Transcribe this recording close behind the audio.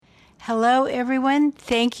Hello, everyone.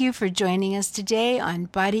 Thank you for joining us today on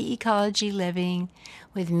Body Ecology Living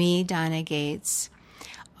with me, Donna Gates.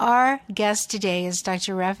 Our guest today is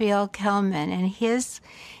Dr. Raphael Kellman, and he's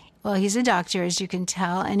a doctor, as you can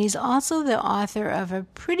tell, and he's also the author of a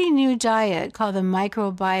pretty new diet called the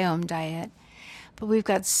Microbiome diet. But we've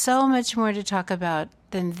got so much more to talk about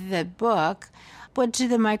than the book. What do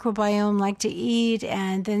the microbiome like to eat?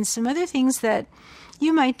 And then some other things that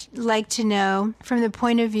you might like to know from the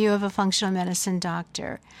point of view of a functional medicine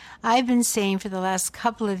doctor. I've been saying for the last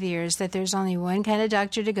couple of years that there's only one kind of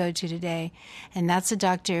doctor to go to today, and that's a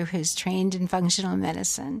doctor who's trained in functional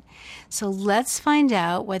medicine. So let's find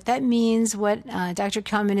out what that means. Dr.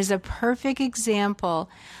 Kellman is a perfect example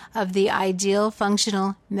of the ideal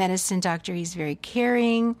functional medicine doctor. He's very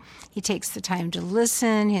caring. He takes the time to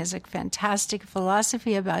listen. He has a fantastic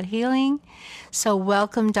philosophy about healing. So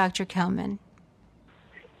welcome, Dr. Kellman.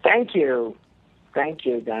 Thank you,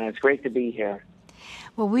 Donna. It's great to be here.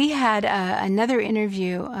 Well, we had another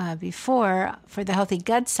interview before for the Healthy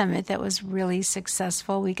Gut Summit that was really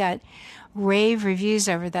successful. We got rave reviews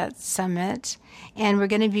over that summit, and we're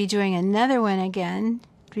going to be doing another one again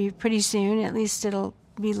pretty soon. At least it'll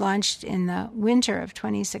be launched in the winter of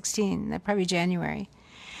 2016, probably January.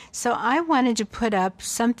 So I wanted to put up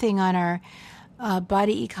something on our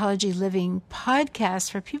Body Ecology Living podcast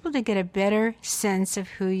for people to get a better sense of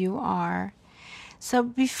who you are. So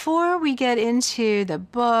before we get into the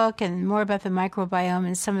book and more about the microbiome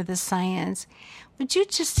and some of the science, would you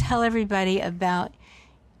just tell everybody about,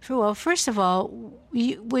 well, first of all,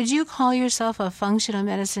 would you call yourself a functional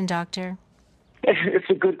medicine doctor? It's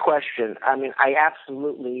a good question. I mean, I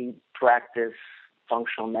absolutely practice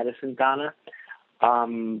functional medicine, Donna,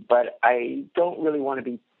 but I don't really want to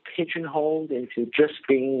be pigeonholed into just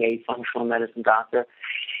being a functional medicine doctor,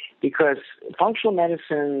 because functional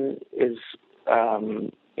medicine is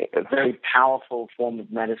a very powerful form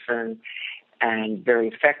of medicine and very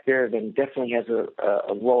effective and definitely has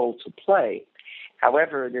a role to play.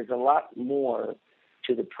 However, there's a lot more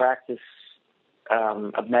to the practice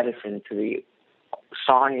of medicine, to the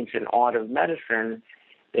science and art of medicine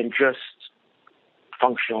than just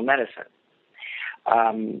functional medicine.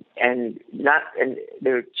 And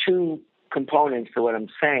there are two components to what I'm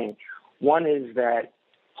saying. One is that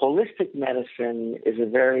holistic medicine is a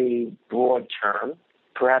very broad term,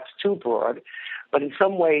 perhaps too broad, but in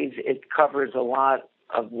some ways it covers a lot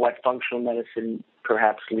of what functional medicine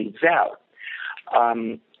perhaps leaves out.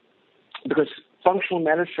 Because functional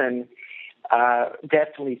medicine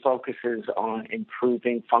definitely focuses on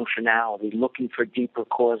improving functionality, looking for deeper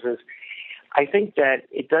causes. I think that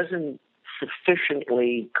it doesn't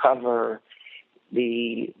sufficiently cover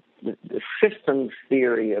the systems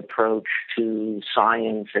theory approach to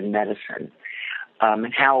science and medicine,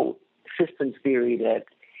 and how systems theory that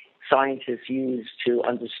scientists use to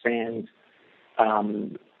understand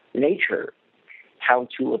nature, how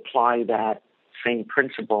to apply that same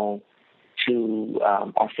principle to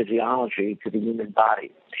our physiology, to the human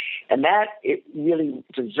body. And that, it really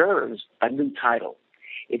deserves a new title.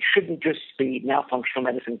 It shouldn't just be now functional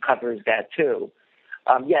medicine covers that too.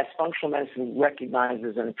 Yes, functional medicine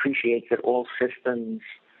recognizes and appreciates that all systems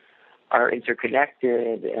are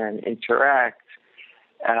interconnected and interact,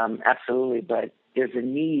 absolutely, but there's a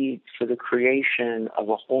need for the creation of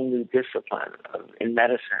a whole new discipline in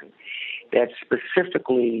medicine that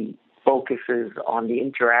specifically focuses on the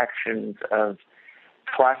interactions of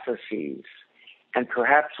processes, and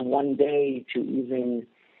perhaps one day to even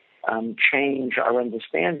change our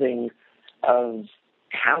understanding of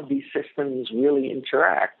how these systems really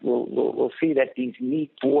interact. We'll see that these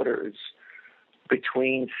neat borders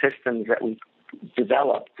between systems that we've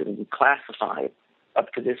developed and classified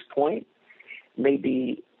up to this point may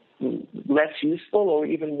be less useful or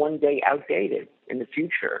even one day outdated in the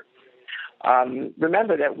future.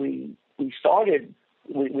 Remember that we started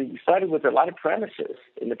with a lot of premises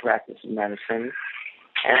in the practice of medicine,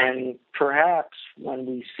 and perhaps when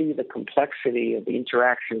we see the complexity of the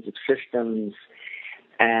interactions of systems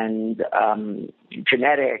and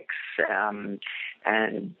genetics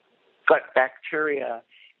and gut bacteria,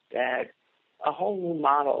 that a whole new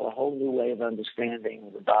model, a whole new way of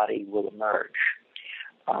understanding the body will emerge.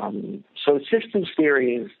 So systems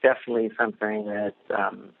theory is definitely something that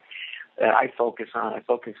I focus on. I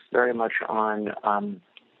focus very much on,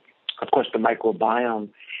 of course, the microbiome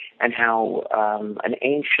and how an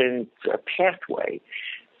ancient pathway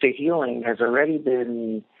to healing has already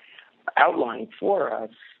been outlined for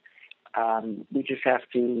us. We just have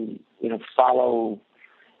to,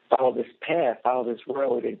 follow this path, follow this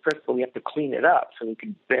road. And first of all, we have to clean it up so we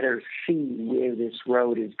can better see where this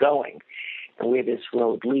road is going. and where this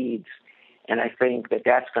road leads. And I think that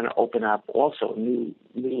that's going to open up also new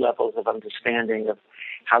levels of understanding of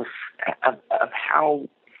how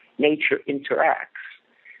nature interacts.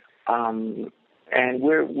 And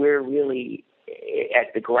we're really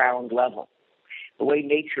at the ground level. The way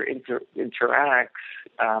nature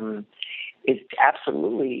interacts is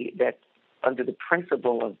absolutely that under the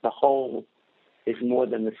principle of the whole is more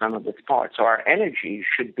than the sum of its parts. So our energy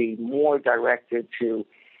should be more directed to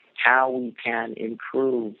how we can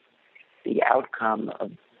improve the outcome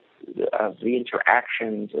of the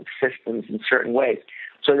interactions of systems in certain ways.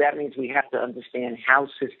 So that means we have to understand how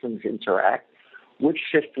systems interact, which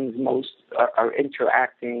systems are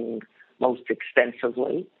interacting most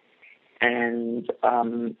extensively, and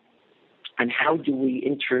how do we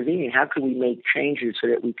intervene? How can we make changes so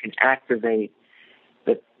that we can activate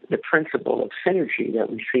the principle of synergy that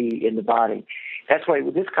we see in the body? That's why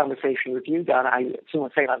with this conversation with you, Donna, I just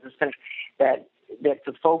want to say, I'll just finish, that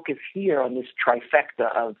the focus here on this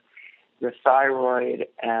trifecta of the thyroid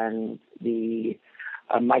and the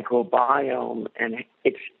microbiome and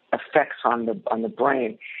its effects on the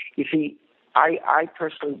brain. You see, I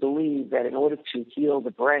personally believe that in order to heal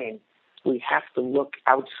the brain, we have to look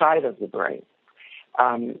outside of the brain.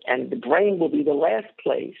 And the brain will be the last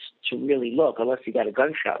place to really look, unless you got a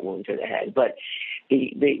gunshot wound to the head. But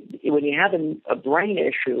when you have a brain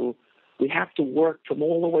issue, we have to work from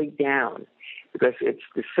all the way down, because it's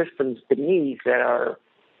the systems beneath that are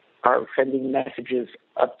sending messages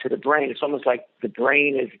up to the brain. It's almost like the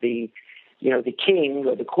brain is the king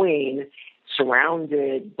or the queen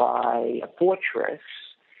surrounded by a fortress,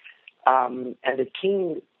 and the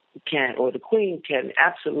king the queen can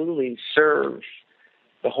absolutely serve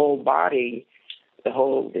the whole body,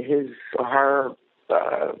 his or her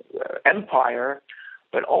empire,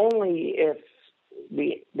 but only if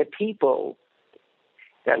the people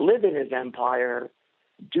that live in his empire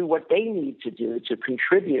do what they need to do to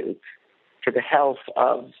contribute to the health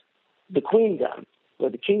of the queendom or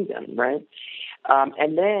the kingdom, right?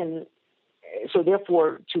 And then, so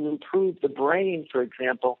therefore, to improve the brain, for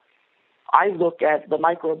example, I look at the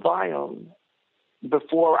microbiome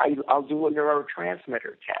before I'll do a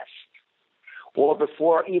neurotransmitter test, or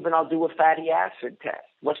before even I'll do a fatty acid test.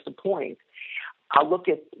 What's the point? I'll look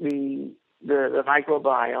at the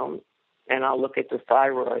microbiome, and I'll look at the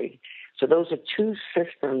thyroid. So those are two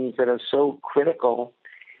systems that are so critical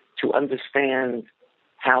to understand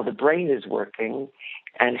how the brain is working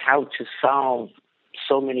and how to solve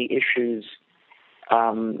so many issues,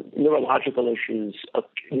 neurological issues, of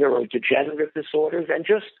neurodegenerative disorders, and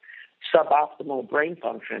just suboptimal brain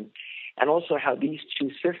function, and also how these two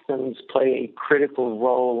systems play a critical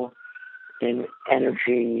role in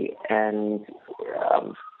energy and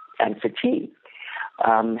fatigue.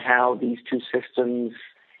 How these two systems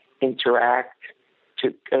interact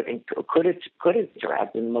could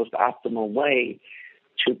interact in the most optimal way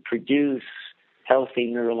to produce healthy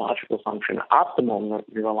neurological function, optimal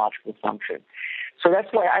neurological function. So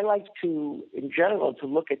that's why I like to, in general, to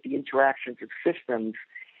look at the interactions of systems,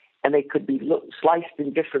 and they could be sliced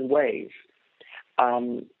in different ways.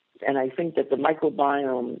 And I think that the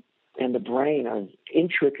microbiome and the brain are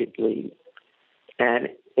intricately and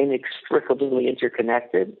inextricably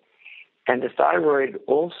interconnected. And the thyroid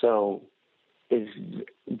also is,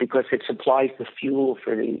 because it supplies the fuel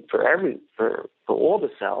for all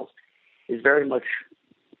the cells, is very much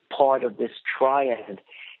part of this triad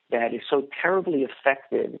that is so terribly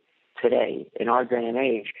affected today in our day and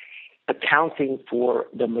age, accounting for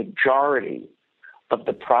the majority of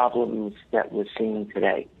the problems that we're seeing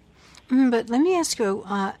today. But let me ask you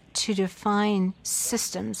to define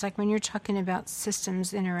systems, like when you're talking about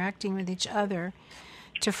systems interacting with each other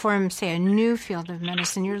to form, say, a new field of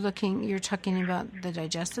medicine, you're talking about the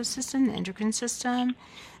digestive system, the endocrine system,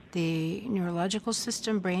 the neurological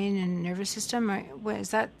system, brain and nervous system. Or is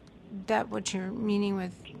that what you're meaning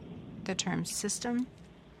with the term system?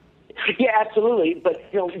 Yeah, absolutely. But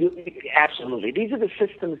absolutely, these are the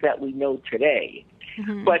systems that we know today.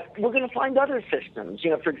 Mm-hmm. But we're going to find other systems.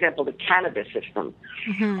 For example, the cannabis system.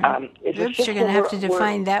 Mm-hmm. Oops, you're going to have to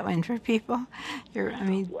define that one for people.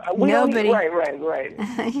 Nobody. Right.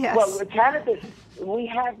 Yes. Well, the cannabis, we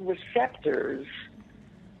have receptors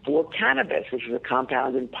for cannabis, which is a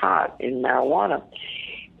compound in pot, in marijuana.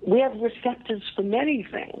 We have receptors for many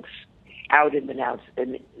things out in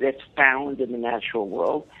that's found in the natural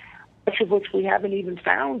world, much of which we haven't even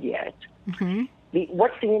found yet. Mm-hmm.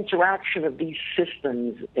 What's the interaction of these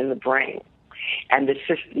systems in the brain, and the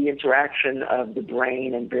interaction of the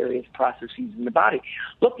brain and various processes in the body?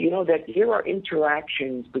 Look, that here are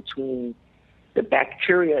interactions between the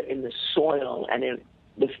bacteria in the soil and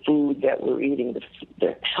the food that we're eating,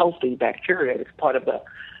 the healthy bacteria that's part of the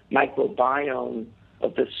microbiome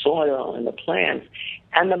of the soil and the plants,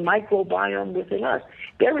 and the microbiome within us.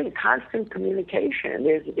 They're in constant communication.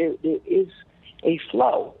 There is a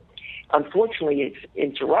flow. Unfortunately, it's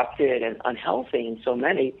interrupted and unhealthy in so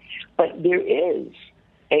many, but there is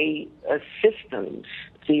a systems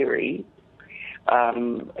theory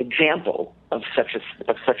example of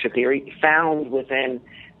such a theory found within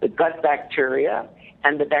the gut bacteria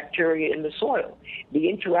and the bacteria in the soil. The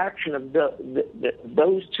interaction of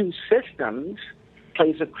those two systems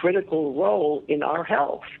plays a critical role in our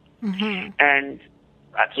health. Mm-hmm. And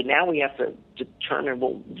so now we have to determine,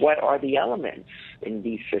 well, what are the elements in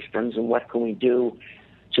these systems and what can we do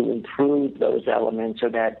to improve those elements so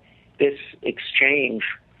that this exchange,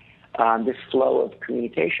 this flow of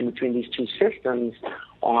communication between these two systems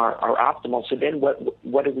are optimal. So then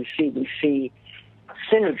what do we see? We see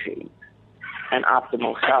synergy and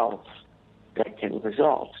optimal health that can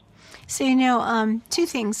result. So, two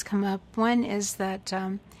things come up. One is that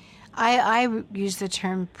I use the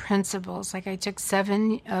term principles. Like I took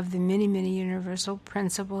 7 of the many, many universal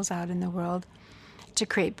principles out in the world to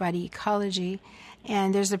create body ecology.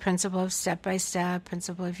 And there's the principle of step-by-step,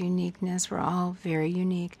 principle of uniqueness. We're all very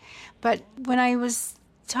unique. But when I was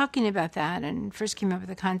talking about that and first came up with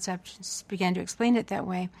the concept, just began to explain it that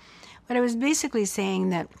way, what I was basically saying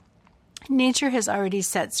that nature has already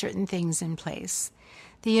set certain things in place.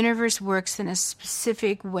 The universe works in a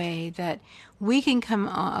specific way that we can come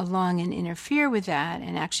along and interfere with that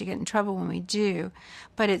and actually get in trouble when we do.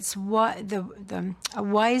 But it's a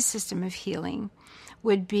wise system of healing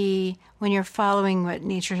would be when you're following what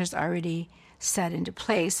nature has already set into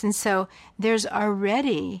place. And so there's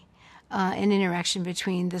already an interaction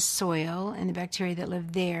between the soil and the bacteria that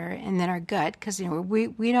live there and then our gut, because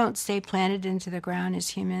we don't stay planted into the ground as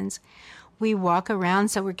humans. We walk around,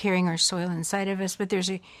 so we're carrying our soil inside of us, but there's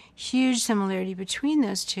a huge similarity between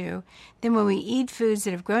those two. Then when we eat foods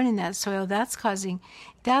that have grown in that soil, that's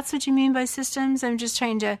what you mean by systems? I'm just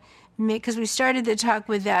trying to because we started the talk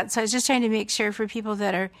with that, so I was just trying to make sure for people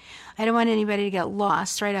I don't want anybody to get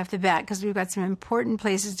lost right off the bat because we've got some important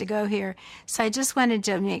places to go here. So I just wanted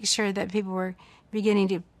to make sure that people were beginning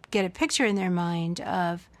to get a picture in their mind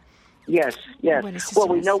of Yes. Well,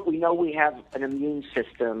 we is. know we have an immune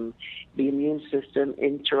system. The immune system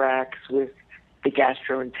interacts with the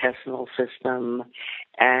gastrointestinal system,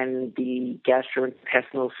 and the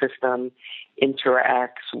gastrointestinal system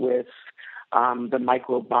interacts with the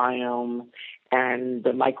microbiome, and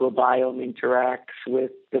the microbiome interacts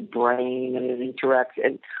with the brain, and it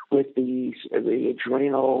interacts with the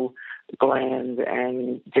adrenal gland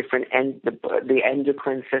and the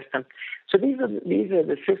endocrine system. So these are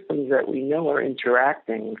the systems that we know are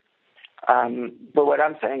interacting. But what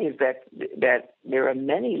I'm saying is that there are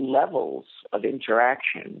many levels of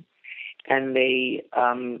interaction, and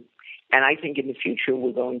I think in the future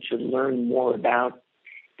we're going to learn more about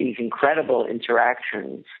these incredible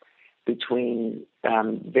interactions between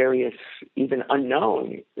various, even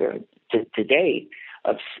unknown to date,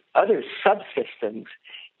 of other subsystems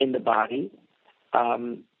in the body,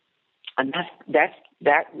 and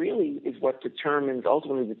that really is what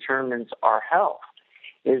ultimately determines our health.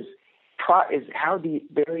 Is how the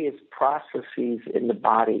various processes in the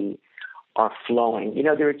body are flowing.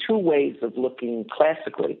 There are two ways of looking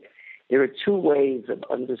classically. There are two ways of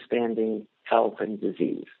understanding health and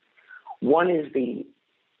disease. One is the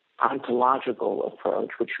ontological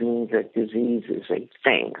approach, which means that disease is a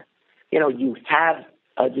thing. You have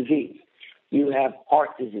a disease. You have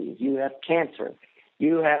heart disease. You have cancer.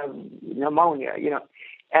 You have pneumonia,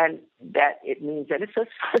 and that it means that it's a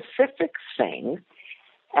specific thing.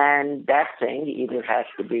 And that thing either has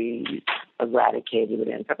to be eradicated with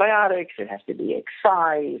antibiotics, it has to be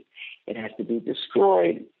excised, it has to be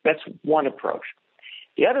destroyed. That's one approach.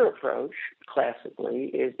 The other approach, classically,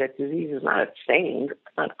 is that disease is not a thing,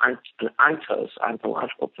 not an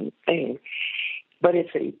ontological thing, but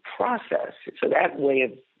it's a process. So that way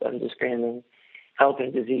of understanding health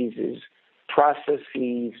and disease is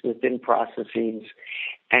processes within processes,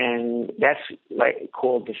 and that's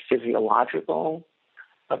called the physiological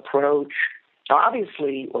approach,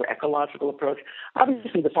 obviously, or ecological approach.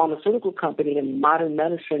 Obviously, the pharmaceutical company in modern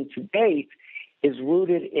medicine to date is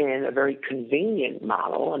rooted in a very convenient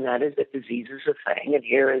model, and that is that disease is a thing, and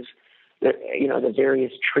here is the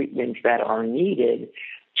various treatments that are needed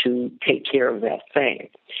to take care of that thing.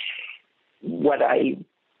 What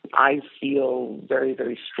I feel very,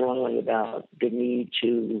 very strongly about the need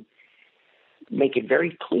to make it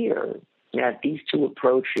very clear that these two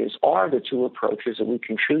approaches are the two approaches that we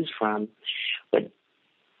can choose from, but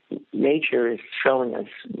nature is showing us,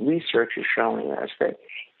 research is showing us that,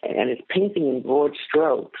 and it's painting in broad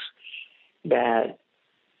strokes, that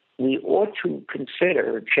we ought to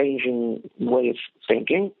consider changing the way of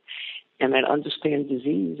thinking and then understand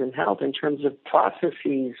disease and health in terms of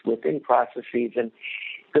processes within processes. And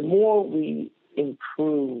the more we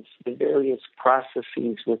improve the various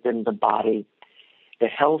processes within the body, the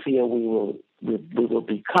healthier we will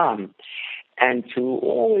become. And to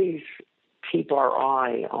always keep our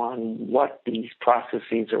eye on what these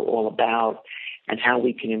processes are all about and how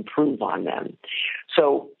we can improve on them.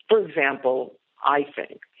 So, for example, I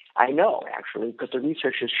know actually, because the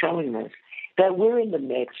research is showing this, that we're in the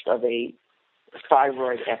midst of a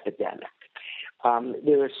thyroid epidemic.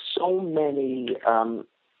 There are so many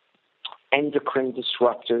endocrine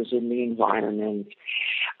disruptors in the environment,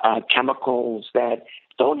 chemicals that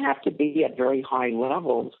don't have to be at very high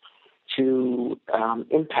levels to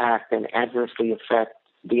impact and adversely affect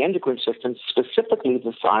the endocrine system, specifically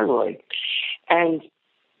the thyroid. And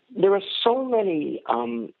there are so many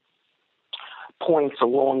points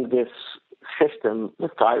along this system, the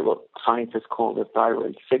thyroid, scientists call the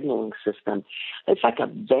thyroid signaling system. It's like a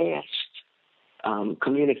vast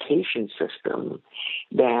communication system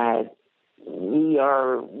that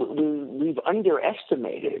we've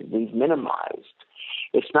underestimated, we've minimized.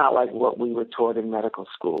 It's not like what we were taught in medical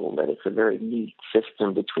school, that it's a very neat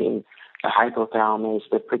system between the hypothalamus,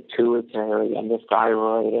 the pituitary, and the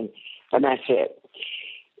thyroid, and that's it.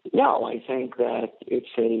 No, I think that it's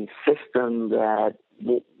a system that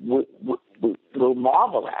we'll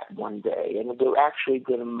marvel at one day, and we're actually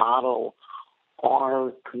going to model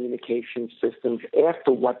our communication systems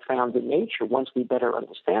after what's found in nature once we better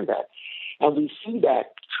understand that. And we see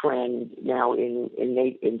that trend now in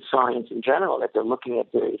science in general, that they're looking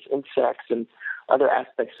at various insects and other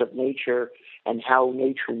aspects of nature and how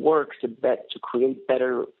nature works to create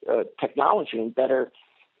better technology and better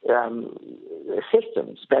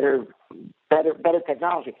systems, better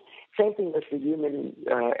technology. Same thing with the human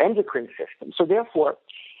endocrine system. So therefore,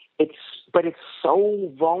 it's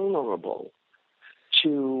so vulnerable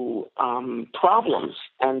to problems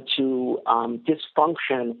and to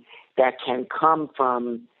dysfunction that can come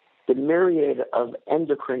from the myriad of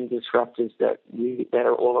endocrine disruptors that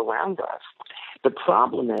are all around us. The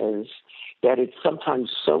problem is that it's sometimes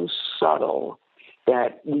so subtle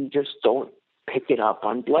that we just don't pick it up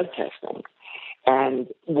on blood testing. And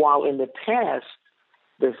while in the past,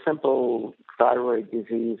 the simple thyroid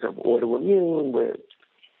disease of autoimmune, where,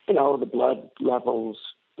 the blood levels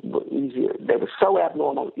were easier, they were so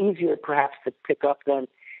abnormal, easier perhaps to pick up than,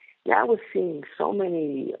 now we're seeing so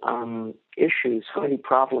many issues, so many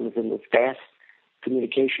problems in this vast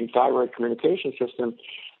thyroid communication system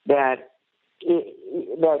that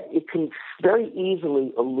it can very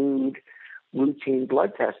easily elude routine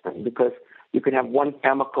blood testing, because you can have one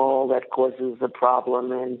chemical that causes a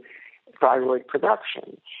problem in thyroid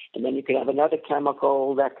production, and then you can have another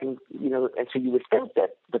chemical that can, and so you would think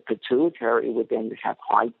that the pituitary would then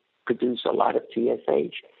produce a lot of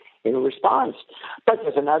TSH in response. But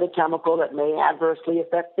there's another chemical that may adversely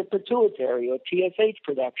affect the pituitary or TSH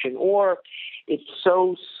production, or it's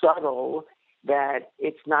so subtle that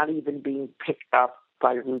it's not even being picked up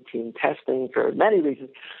by routine testing for many reasons.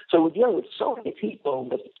 So we're dealing with so many people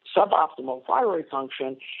with suboptimal thyroid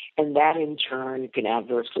function, and that in turn can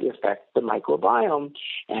adversely affect the microbiome,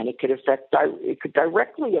 and it could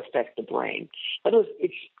directly affect the brain. But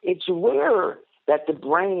it's rare that the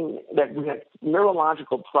brain, that we have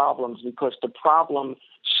neurological problems because the problem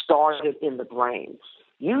started in the brain.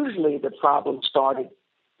 Usually the problem started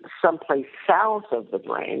someplace south of the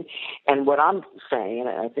brain. And what I'm saying,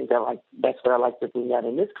 and I think that's what I like to bring out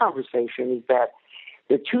in this conversation, is that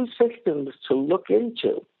the two systems to look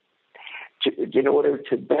into in order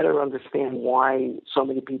to better understand why so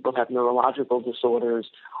many people have neurological disorders,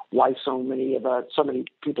 why so many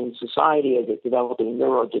people in society are developing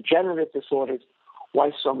neurodegenerative disorders, why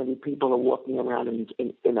so many people are walking around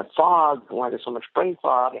in a fog, why there's so much brain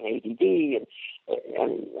fog and ADD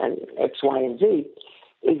and X, Y, and Z,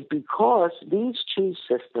 is because these two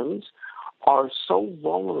systems are so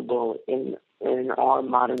vulnerable in our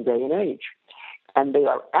modern day and age. And they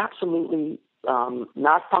are absolutely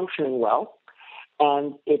not functioning well,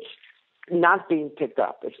 and it's not being picked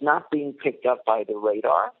up. It's not being picked up by the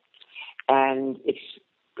radar, and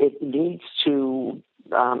it needs to,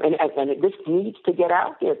 this needs to get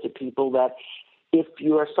out there to people, that if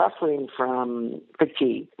you are suffering from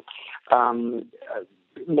fatigue,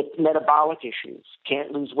 metabolic issues,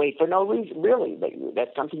 can't lose weight for no reason, really, that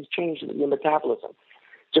something's changed in your metabolism,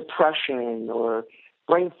 depression or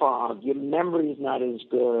brain fog, your memory is not as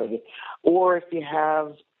good, or if you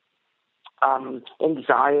have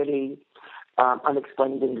anxiety,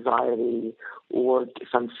 unexplained anxiety, or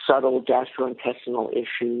some subtle gastrointestinal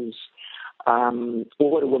issues,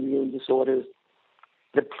 autoimmune disorders.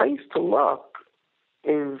 The place to look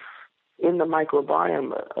is in the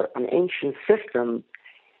microbiome, an ancient system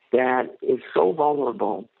that is so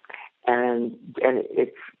vulnerable, and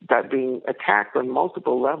it's that being attacked on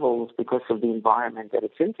multiple levels because of the environment that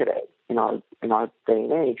it's in today, in our day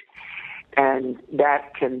and age, and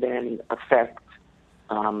that can then affect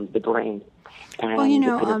the brain, and it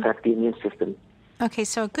can affect the immune system. Okay,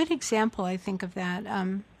 so a good example, I think, of that,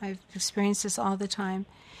 I've experienced this all the time,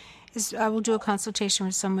 is I will do a consultation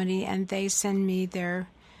with somebody and they send me their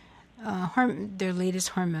latest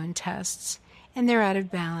hormone tests, and they're out of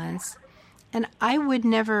balance. And I would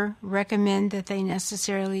never recommend that they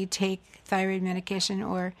necessarily take thyroid medication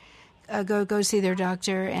or go see their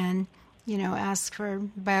doctor and, ask for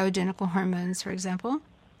bioidentical hormones, for example.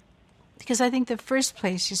 Because I think the first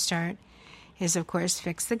place you start is, of course,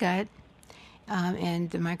 fix the gut and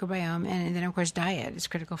the microbiome, and then, of course, diet is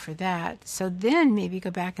critical for that. So then maybe go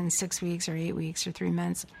back in 6 weeks or 8 weeks or 3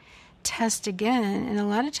 months, test again, and a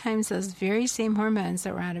lot of times those very same hormones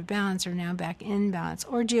that were out of balance are now back in balance,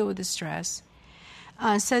 or deal with the stress.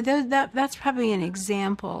 So that's probably an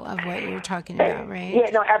example of what you're talking about, right? Yeah,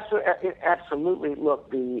 no, absolutely.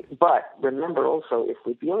 Look, but remember also, if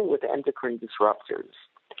we're dealing with endocrine disruptors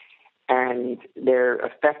and they're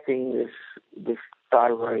affecting this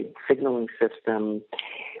thyroid signaling system,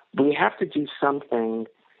 we have to do something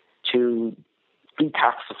to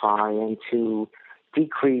detoxify and to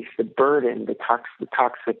decrease the burden, the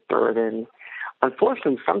toxic burden.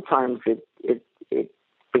 Unfortunately, sometimes it's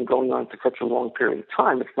been going on for such a long period of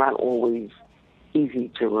time, it's not always easy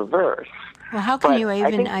to reverse. Well, how can you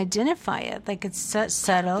even identify it? Like, it's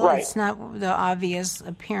subtle, right. It's not the obvious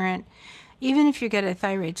apparent. Even if you get a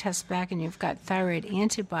thyroid test back and you've got thyroid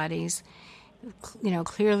antibodies,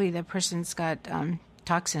 clearly the person's got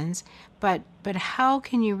toxins, but how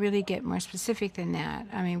can you really get more specific than that?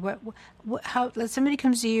 I mean, how somebody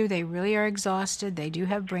comes to you, they really are exhausted, they do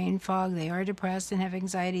have brain fog, they are depressed and have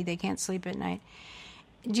anxiety, they can't sleep at night.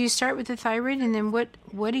 Do you start with the thyroid, and then what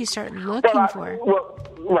do you start looking for?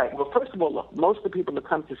 Right. Well, first of all, look, most of the people that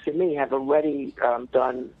come to see me have already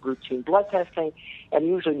done routine blood testing, and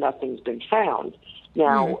usually nothing's been found.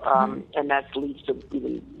 Now, and that leads to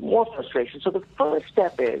even more frustration. So the first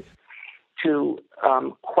step is to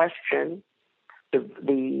question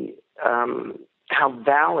the how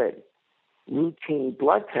valid routine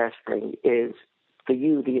blood testing is for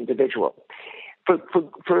you, the individual.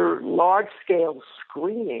 For large-scale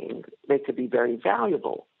screening, they could be very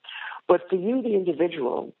valuable. But for you, the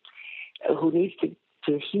individual who needs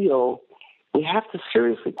to heal, we have to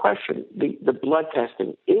seriously question the blood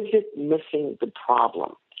testing. Is it missing the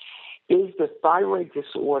problem? Is the thyroid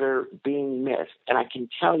disorder being missed? And I can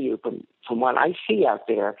tell you from what I see out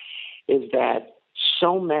there is that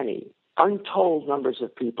so many untold numbers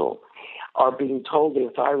of people are being told their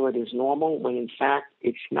thyroid is normal when in fact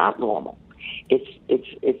it's not normal. It's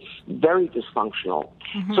very dysfunctional.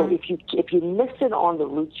 Mm-hmm. So if you miss it on the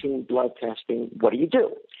routine blood testing, what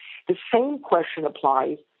do? The same question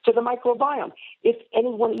applies to the microbiome, if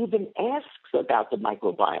anyone even asks about the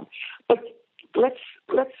microbiome. But let's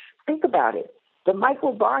think about it. The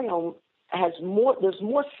microbiome there's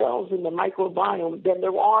more cells in the microbiome than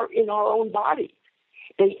there are in our own body.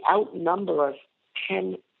 They outnumber us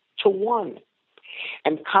 10 to 1.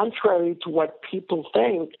 And contrary to what people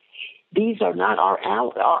think, these are not our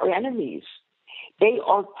enemies. They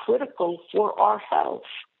are critical for our health.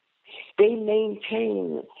 They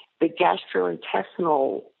maintain the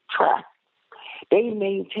gastrointestinal tract. They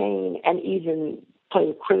maintain and even play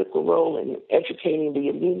a critical role in educating the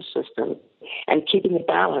immune system and keeping it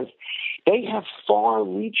balanced. They have far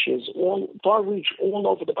reach all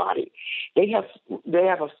over the body. They have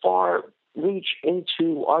a far reach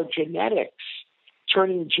into our genetics,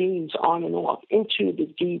 turning genes on and off into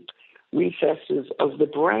the deep recesses of the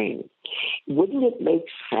brain. Wouldn't it make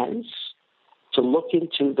sense to look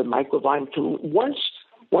into the microbiome?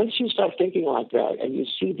 Once you start thinking like that and you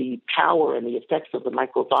see the power and the effects of the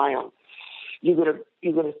microbiome, you're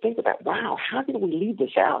gonna think about, wow, how did we leave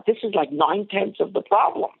this out? This is like 9/10 of the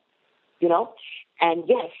problem, And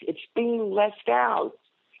yes, it's being left out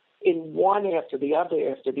in one after the other.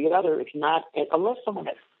 It's not, unless someone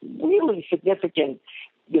has really significant,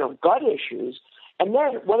 gut issues. And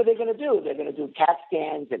then what are they going to do? They're going to do CAT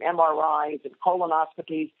scans and MRIs and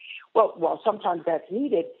colonoscopies. Well, sometimes that's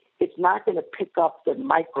needed. It's not going to pick up the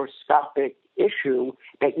microscopic issue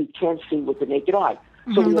that you can't see with the naked eye.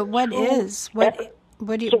 So but what is? What?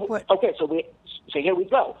 Okay, So here we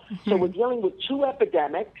go. So we're dealing with two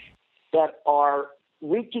epidemics that are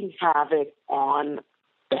wreaking havoc on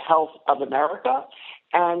the health of America,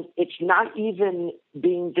 and it's not even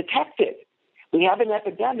being detected. We have an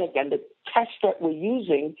epidemic, and the test that we're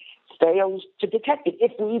using fails to detect it,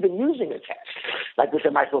 if we're even using a test, like with the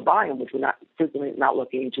microbiome, which we're not frequently not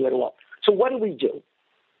looking into at all. So what do?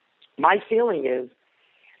 My feeling is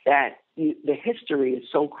that the history is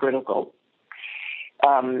so critical,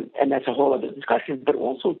 and that's a whole other discussion, but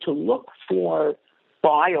also to look for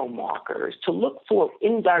biomarkers, to look for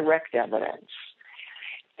indirect evidence.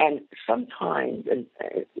 And sometimes, and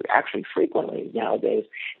actually frequently nowadays,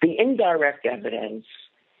 the indirect evidence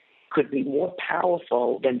could be more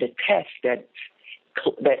powerful than the test that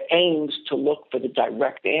aims to look for the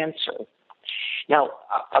direct answer. Now,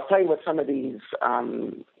 I'll tell you what some of these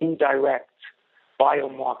indirect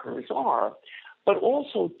biomarkers are, but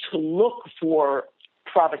also to look for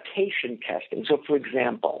provocation testing. So, for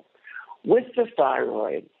example, with the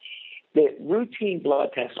thyroid, the routine blood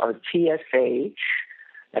tests are TSH,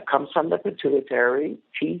 that comes from the pituitary,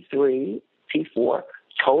 T3, T4,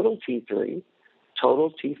 total T3,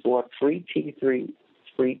 total T4, free T3,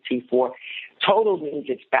 free T4. Total means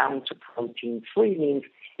it's bound to protein. Free means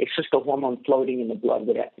it's just a hormone floating in the blood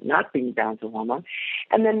without not being bound to hormone.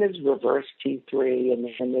 And then there's reverse T3, and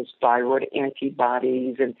then there's thyroid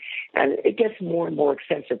antibodies, and it gets more and more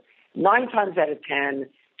extensive. 9 times out of 10,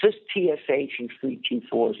 just TSH and free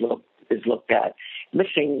T4 is looked at,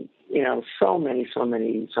 missing, so many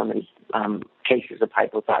cases of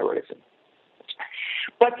hypothyroidism.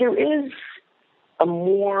 But there is a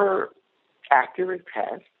more accurate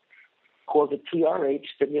test called the TRH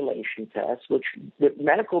stimulation test, which the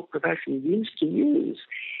medical profession used to use.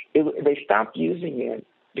 They stopped using it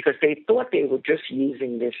because they thought they were just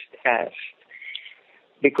using this test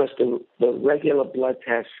because the regular blood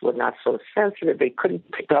tests were not so sensitive. They couldn't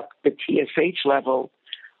pick up the TSH level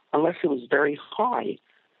unless it was very high,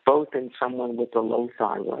 both in someone with a low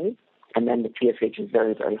thyroid, and then the TSH is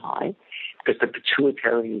very, very high because the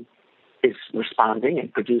pituitary is responding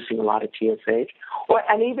and producing a lot of TSH,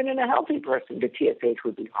 and even in a healthy person, the TSH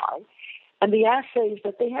would be high. And the assays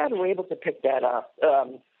that they had were able to pick that up.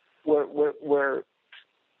 Were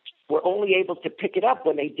only able to pick it up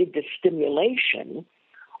when they did the stimulation,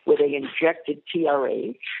 where they injected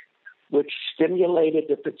TRH, which stimulated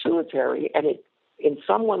the pituitary, and in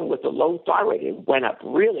someone with a low thyroid, it went up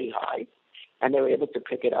really high, and they were able to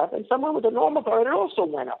pick it up. And someone with a normal thyroid, it also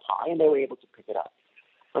went up high, and they were able to pick it up.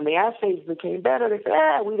 When the assays became better, they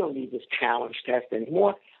said, we don't need this challenge test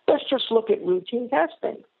anymore. Let's just look at routine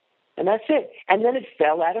testing. And that's it. And then it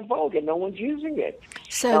fell out of vogue, and no one's using it.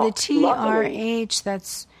 So now, the TRH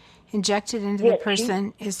that's injected into the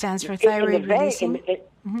person, it stands for thyroid releasing?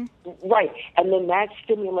 Right. And then that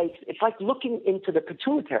stimulates, it's like looking into the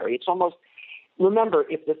pituitary. It's almost, remember,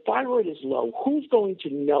 if the thyroid is low, who's going to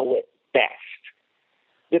know it best?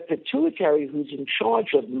 The pituitary, who's in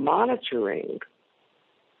charge of monitoring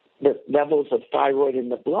the levels of thyroid in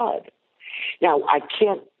the blood. Now, I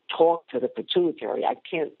can't talk to the pituitary. I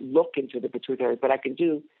can't look into the pituitary, but I can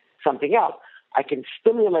do something else. I can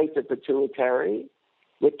stimulate the pituitary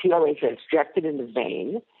with TRH injected in the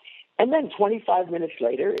vein, and then 25 minutes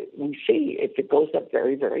later, we see if it goes up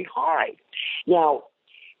very, very high. Now,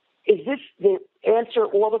 is this the answer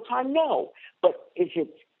all the time? No. But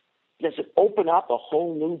does it open up a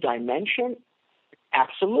whole new dimension?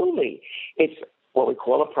 Absolutely. It's what we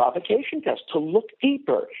call a provocation test, to look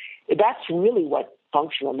deeper. That's really what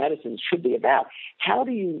functional medicine should be about. How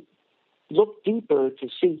do you look deeper to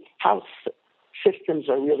see how systems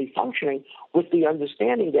are really functioning, with the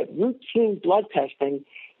understanding that routine blood testing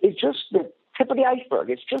is just the tip of the iceberg.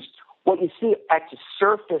 It's just what you see at the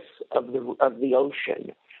surface of the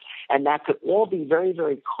ocean. And that could all be very,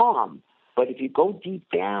 very calm. But if you go deep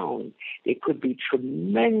down, it could be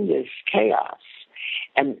tremendous chaos.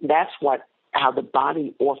 And that's how the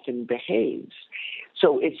body often behaves.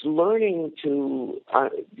 So it's learning to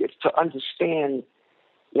understand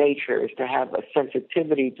nature, is to have a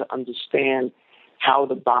sensitivity to understand how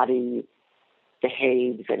the body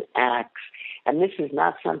behaves and acts. And this is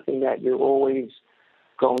not something that you're always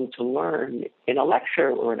going to learn in a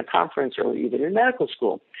lecture or in a conference or even in medical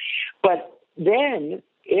school. But then,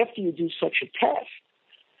 after you do such a test,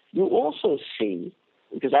 you also see,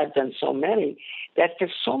 because I've done so many, that for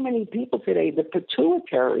so many people today, the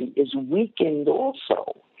pituitary is weakened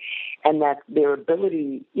also, and that their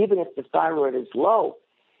ability, even if the thyroid is low,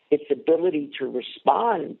 its ability to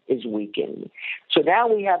respond is weakened. So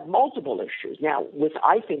now we have multiple issues. Now,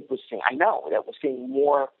 I know that we're seeing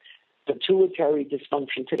more pituitary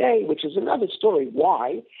dysfunction today, which is another story.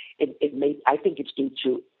 Why? I think it's due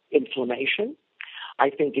to inflammation. I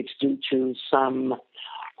think it's due to some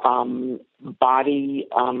mind-body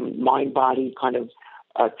kind of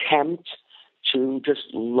attempt to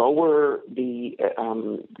just lower its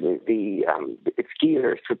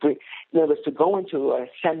gears to breathe. In other words, to go into a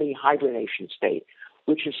semi-hibernation state,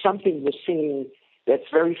 which is something we're seeing that's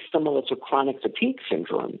very similar to chronic fatigue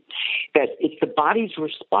syndrome. That it's the body's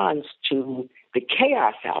response to the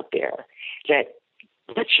chaos out there that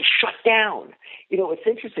let's just shut down. It's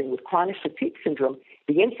interesting with chronic fatigue syndrome,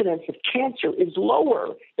 the incidence of cancer is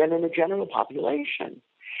lower than in the general population.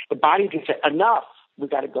 The body just said, enough, we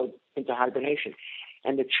got to go into hibernation.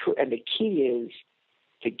 And the key is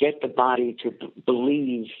to get the body to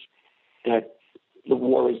believe that the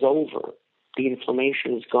war is over, the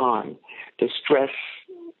inflammation is gone, the stress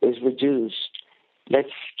is reduced.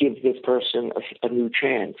 Let's give this person a new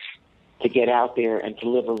chance to get out there and to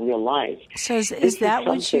live a real life. So is that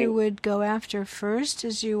what you would go after first,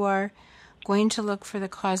 as you are going to look for the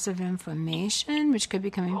cause of inflammation, which could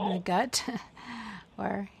be coming from the gut?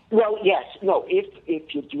 Or... Well, yes. No,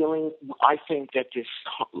 if you're dealing, I think that this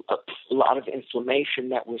a lot of inflammation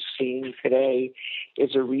that we're seeing today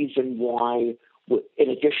is a reason why, in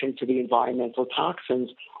addition to the environmental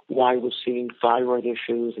toxins, why we're seeing thyroid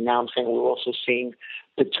issues. And now I'm saying we're also seeing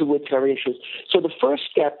pituitary issues. So the first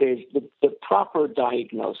step is the proper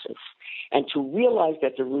diagnosis and to realize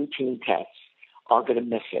that the routine tests are going to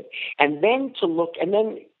miss it. And then to look, and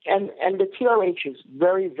the TRH is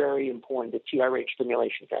very, very important, the TRH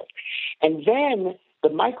stimulation test. And then the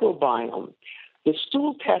microbiome. The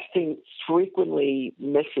stool testing frequently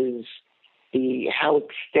misses how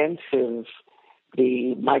extensive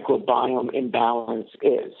the microbiome imbalance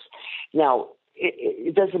is. Now,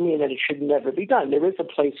 it doesn't mean that it should never be done. There is a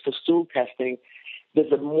place for stool testing.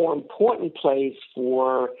 There's a more important place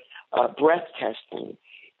for breath testing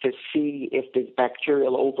to see if there's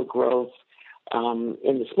bacterial overgrowth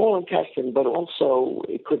in the small intestine, but also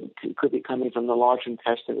it could be coming from the large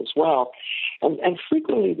intestine as well. And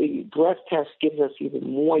frequently the breath test gives us even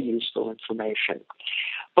more useful information.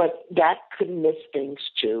 But that could miss things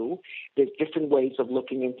too. There's different ways of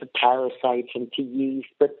looking into parasites and to yeast,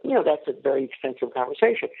 but that's a very extensive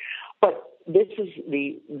conversation. But this is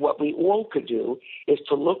what we all could do is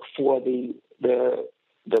to look for the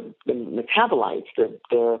metabolites,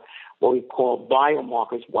 the what we call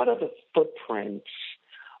biomarkers. What are the footprints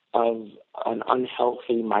of an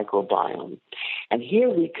unhealthy microbiome? And here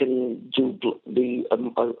we can do a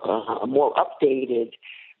more updated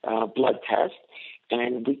blood test,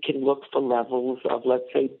 and we can look for levels of, let's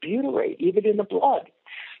say, butyrate, even in the blood.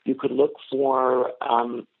 You could look for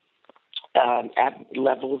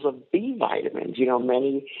levels of B vitamins.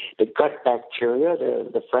 The gut bacteria,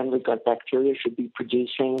 the friendly gut bacteria should be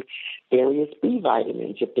producing various B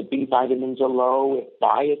vitamins. If the B vitamins are low, if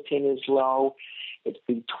biotin is low, if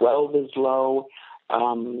B12 is low,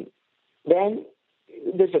 then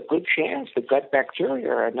there's a good chance the gut bacteria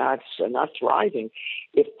are not thriving.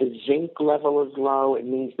 If the zinc level is low, it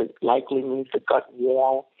likely means the gut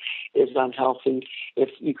wall is unhealthy. If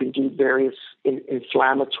you can do various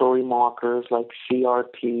inflammatory markers like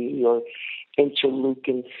CRP or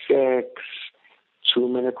interleukin-6,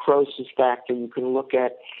 tumor necrosis factor, you can look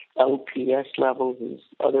at LPS levels and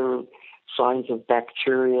other signs of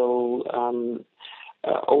bacterial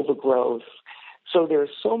overgrowth. So there are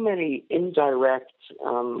so many indirect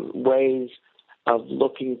ways of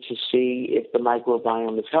looking to see if the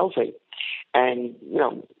microbiome is healthy. And,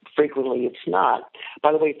 frequently it's not.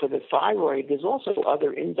 By the way, for the thyroid, there's also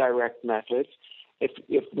other indirect methods.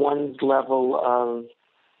 If one's level of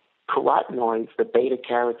carotenoids, the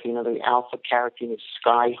beta-carotene or the alpha-carotene is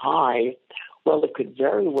sky high, well, it could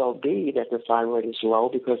very well be that the thyroid is low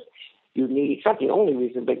because it's not the only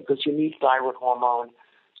reason, but because you need thyroid hormone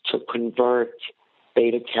to convert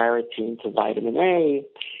beta-carotene to vitamin A.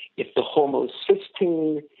 If the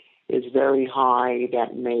homocysteine is very high,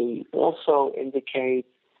 that may also indicate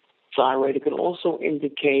thyroid. It can also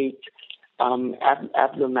indicate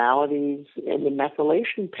abnormalities in the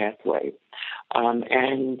methylation pathway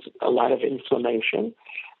and a lot of inflammation.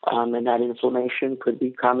 And that inflammation could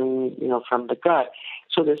be coming, from the gut.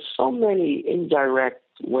 So there's so many indirect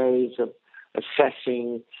ways of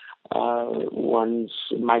assessing one's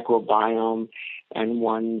microbiome and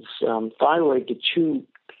one's thyroid, the two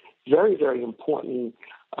very, very important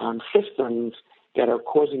systems that are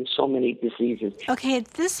causing so many diseases. Okay, at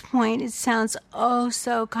this point, it sounds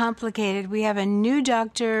so complicated. We have a new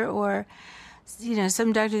doctor or,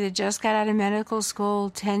 some doctor that just got out of medical school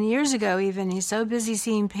 10 years ago even. He's so busy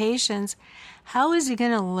seeing patients. How is he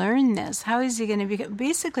going to learn this? How is he going to be?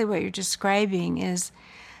 Basically, what you're describing is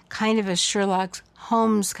kind of a Sherlock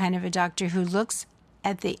Holmes kind of a doctor who looks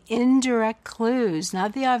at the indirect clues,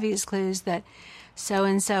 not the obvious clues that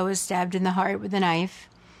so-and-so was stabbed in the heart with a knife,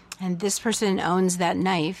 and this person owns that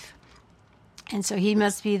knife, and so he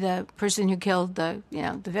must be the person who killed the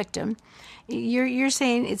victim. You're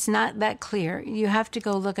saying it's not that clear. You have to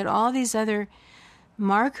go look at all these other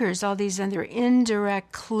markers, all these other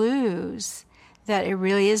indirect clues that it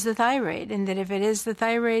really is the thyroid, and that if it is the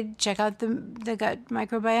thyroid, check out the gut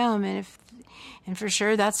microbiome, and for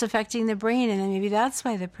sure that's affecting the brain, and then maybe that's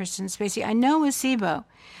why the person's spacey. I know with SIBO,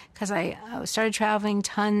 because I started traveling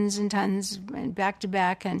tons and tons and back to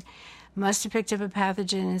back, and must have picked up a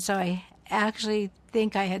pathogen, and so I actually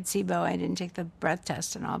think I had SIBO. I didn't take the breath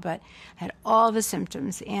test and all, but I had all the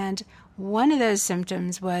symptoms, and one of those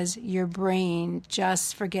symptoms was your brain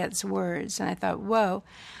just forgets words, and I thought, whoa,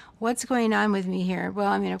 what's going on with me here?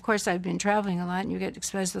 Well, I mean, of course, I've been traveling a lot, and you get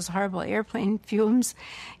exposed to those horrible airplane fumes,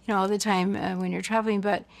 all the time when you're traveling.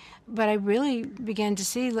 But I really began to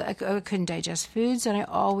see like, I couldn't digest foods that I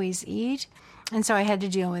always eat, and so I had to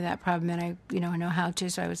deal with that problem, and I know how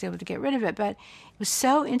to, so I was able to get rid of it. But it was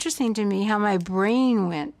so interesting to me how my brain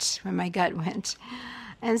went when my gut went.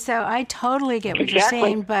 And so I totally get what you're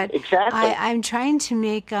saying, but I'm trying to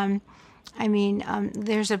make...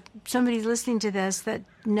 there's somebody listening to this that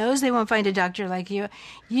knows they won't find a doctor like you.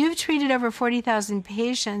 You've treated over 40,000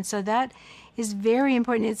 patients, so that is very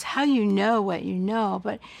important. It's how you know what you know.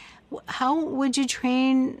 But how would you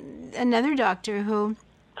train another doctor who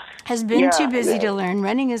has been too busy to learn,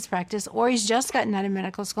 running his practice, or he's just gotten out of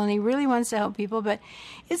medical school and he really wants to help people, but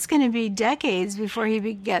it's going to be decades before he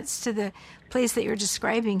gets to the place that you're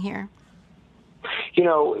describing here?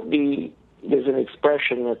 There's an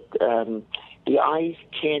expression that the eyes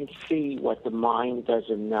can't see what the mind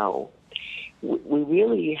doesn't know. We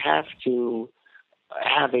really have to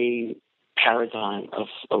have a paradigm of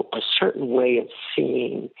a certain way of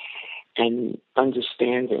seeing and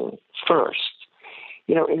understanding first.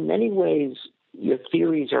 In many ways, your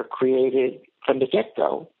theories are created from the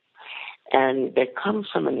get-go, and they come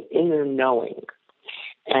from an inner knowing.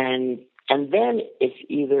 And then it's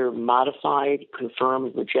either modified,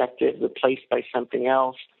 confirmed, rejected, replaced by something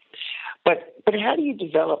else. But how do you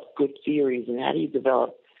develop good theories, and how do you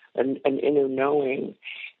develop an inner knowing?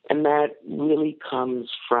 And that really comes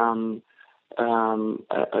from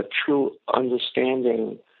a true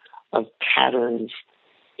understanding of patterns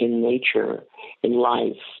in nature, in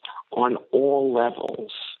life, on all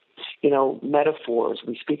levels. Metaphors,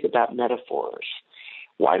 we speak about metaphors.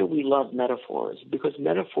 Why do we love metaphors? Because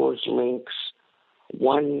metaphors links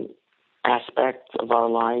one aspect of our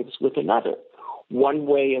lives with another. One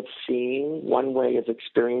way of seeing, one way of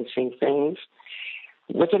experiencing things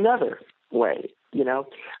with another way,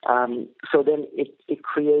 So then it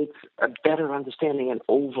creates a better understanding and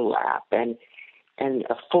overlap and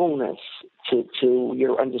a fullness to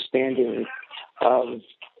your understanding of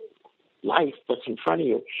life that's in front of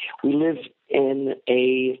you. We live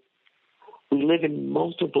in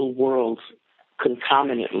multiple worlds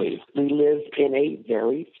concomitantly. We live in a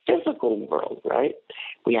very physical world, right?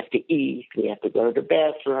 We have to eat, we have to go to the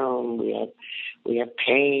bathroom, we have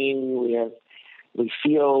pain, we have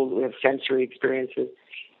sensory experiences.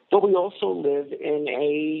 But we also live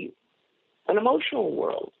in an emotional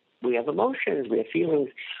world. We have emotions, we have feelings.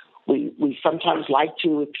 We sometimes like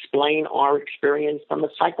to explain our experience from a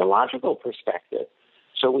psychological perspective.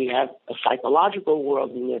 So we have a psychological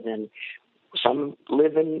world we live in. Some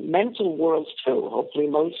live in mental worlds too. Hopefully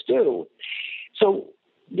most do. So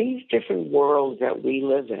these different worlds that we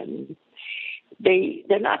live in,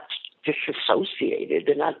 they're not disassociated.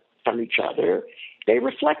 They're not from each other. They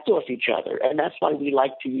reflect off each other. And that's why we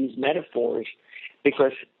like to use metaphors,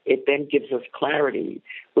 because it then gives us clarity,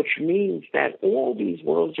 which means that all these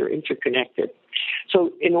worlds are interconnected.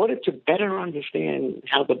 So in order to better understand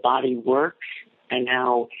how the body works and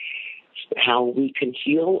how we can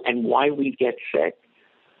heal and why we get sick,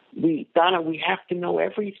 Donna, we have to know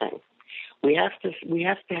everything. We have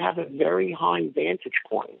to have a very high vantage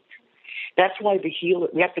point. That's why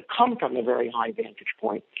we have to come from a very high vantage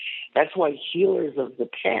point. That's why healers of the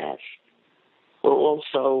past were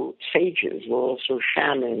also sages, were also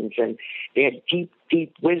shamans, and they had deep,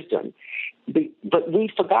 deep wisdom. But we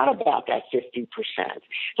forgot about that 50%.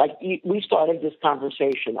 Like we started this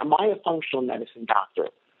conversation, am I a functional medicine doctor?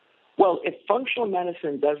 Well, if functional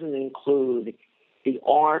medicine doesn't include the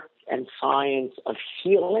art and science of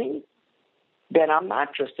healing, then I'm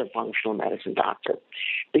not just a functional medicine doctor,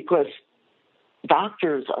 because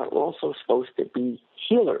doctors are also supposed to be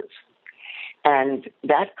healers. And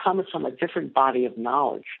that comes from a different body of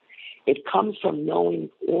knowledge. It comes from knowing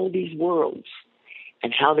all these worlds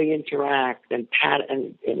and how they interact and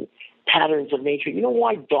patterns of nature. You know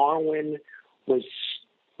why Darwin was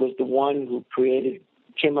the one who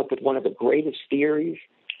came up with one of the greatest theories?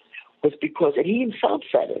 Was because, and he himself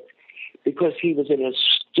said it, because he was an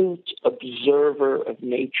astute observer of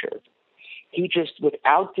nature. He just,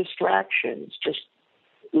 without distractions, just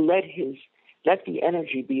let the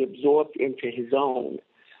energy be absorbed into his own.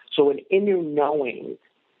 So an inner knowing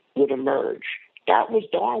would emerge. That was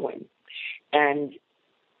Darwin. And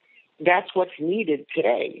that's what's needed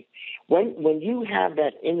today. When you have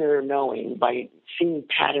that inner knowing by seeing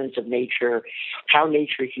patterns of nature, how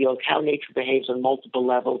nature heals, how nature behaves on multiple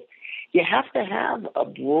levels, you have to have a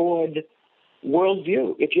broad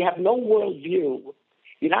worldview. If you have no worldview,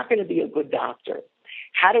 you're not going to be a good doctor.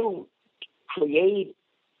 How to create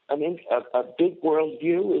a big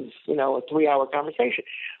worldview is, a 3-hour conversation.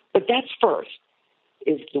 But that's first,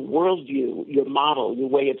 is the worldview, your model, your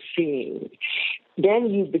way of seeing. Then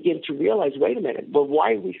you begin to realize, wait a minute, well,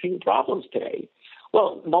 why are we seeing problems today?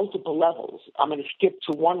 Well, multiple levels. I'm going to skip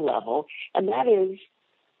to one level, and that is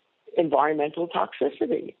environmental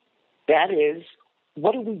toxicity. That is,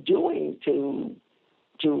 what are we doing to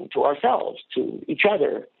ourselves, to each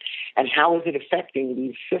other, and how is it affecting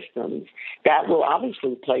these systems? That will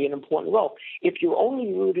obviously play an important role. If you're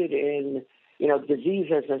only rooted in,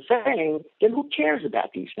 disease as a thing, then who cares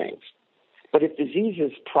about these things? But if disease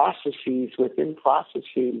is processes within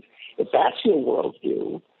processes, if that's your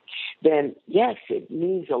worldview, then yes, it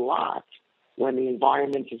means a lot when the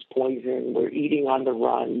environment is poisoned, we're eating on the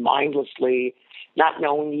run, mindlessly, not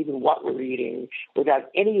knowing even what we're eating,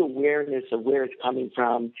 without any awareness of where it's coming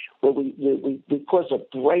from, where we cause a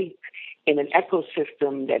break in an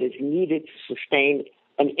ecosystem that is needed to sustain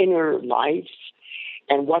an inner life,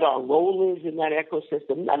 and what our role is in that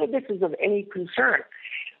ecosystem. None of this is of any concern,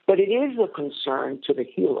 but it is a concern to the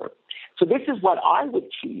healer. So this is what I would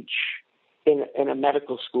teach in a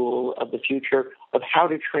medical school of the future of how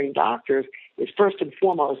to train doctors, is first and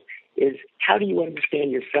foremost is how do you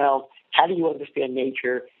understand yourself, how do you understand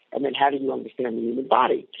nature, and then how do you understand the human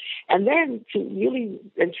body? And then to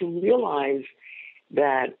realize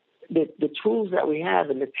that the tools that we have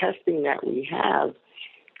and the testing that we have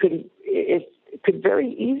could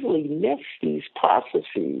very easily miss these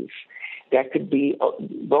processes that could be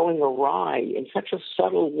going awry in such a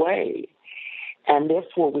subtle way. And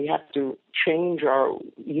therefore, we have to change our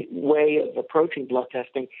way of approaching blood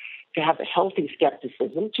testing to have a healthy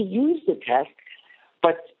skepticism, to use the test,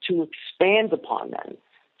 but to expand upon them,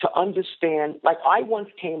 to understand. Like, I once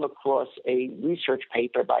came across a research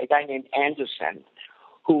paper by a guy named Anderson,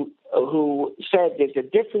 who said there's a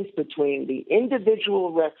difference between the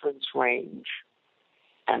individual reference range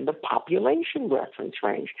and the population reference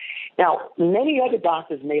range. Now, many other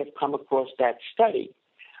doctors may have come across that study,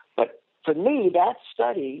 but for me, that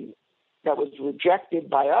study that was rejected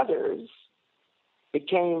by others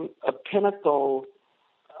became a pinnacle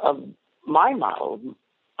of my model.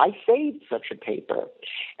 I saved such a paper,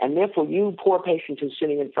 and therefore you poor patient who's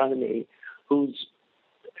sitting in front of me, who's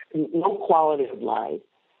no quality of life,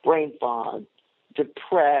 brain fog,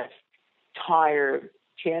 depressed, tired,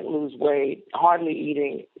 can't lose weight, hardly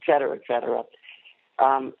eating, et cetera,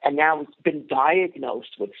 and now it's been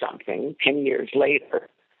diagnosed with something 10 years later.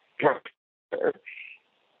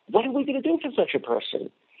 What are we going to do for such a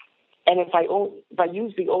person? And if I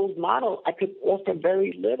use the old model, I could offer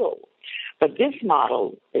very little. But this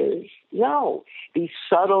model is, no, these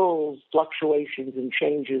subtle fluctuations and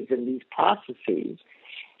changes in these processes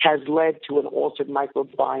has led to an altered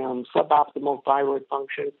microbiome, suboptimal thyroid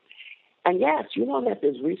function. And yes, you know that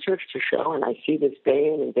there's research to show, and I see this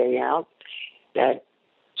day in and day out, that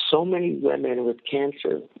so many women with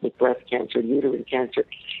cancer, with breast cancer, uterine cancer,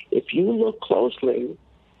 if you look closely,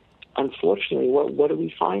 unfortunately, what are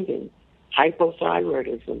we finding?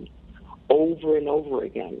 Hypothyroidism over and over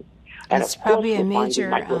again. And it's probably a major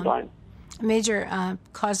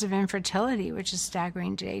cause of infertility, which is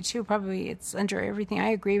staggering today, too. Probably it's under everything. I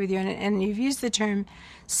agree with you. And you've used the term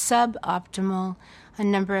suboptimal a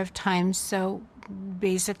number of times. So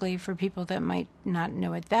basically, for people that might not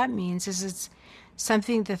know what that means, is it's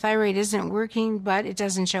something the thyroid isn't working, but it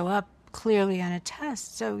doesn't show up clearly on a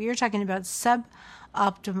test. So you're talking about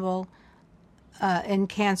suboptimal in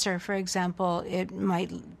cancer, for example.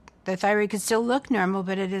 The thyroid could still look normal,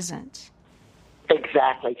 but it isn't.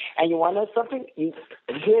 Exactly. And you want to know something?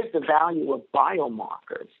 Here's the value of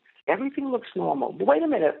biomarkers. Everything looks normal. But wait a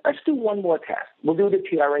minute. Let's do one more test. We'll do the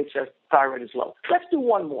TRH test. Thyroid is low. Let's do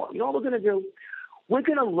one more. You know what we're going to do? We're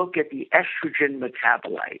going to look at the estrogen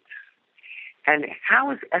metabolites. And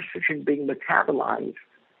how is estrogen being metabolized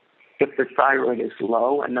if the thyroid is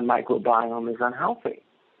low and the microbiome is unhealthy?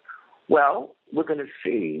 Well, we're going to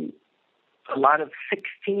see a lot of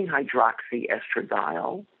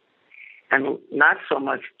 16-hydroxyestradiol and not so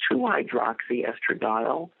much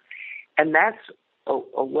 2-hydroxyestradiol. And that's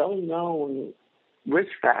a well-known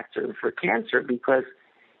risk factor for cancer because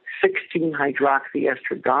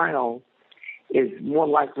 16-hydroxyestradiol is more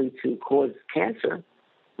likely to cause cancer,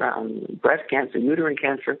 breast cancer, uterine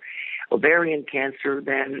cancer, ovarian cancer,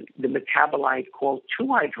 than the metabolite called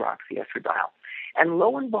 2-hydroxyestradiol. And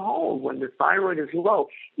lo and behold, when the thyroid is low,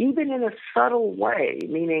 even in a subtle way,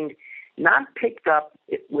 meaning not picked up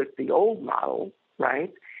with the old model,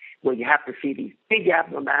 right, where you have to see these big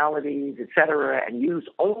abnormalities, et cetera, and use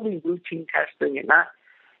only routine testing and not,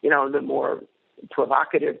 the more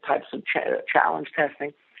provocative types of challenge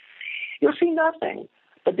testing, you'll see nothing.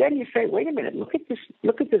 But then you say, wait a minute, look at this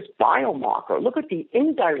biomarker, look at the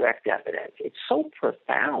indirect evidence. It's so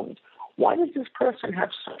profound. Why does this person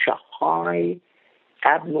have such a high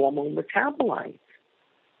abnormal metabolite?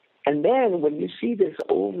 And then when you see this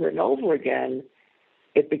over and over again,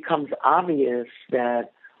 it becomes obvious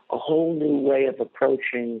that a whole new way of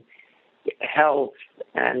approaching health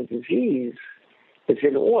and disease is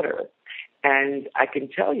in order. And I can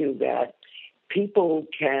tell you that people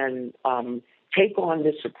can take on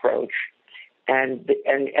this approach, and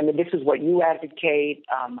this is what you advocate.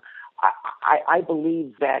 I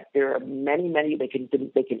believe that there are many. They can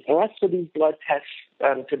ask for these blood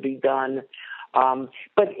tests to be done,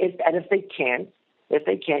 but if they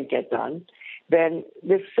can't get done, then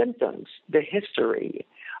the symptoms, the history,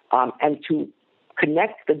 and to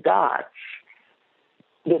connect the dots,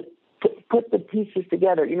 put the pieces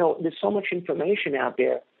together. There's so much information out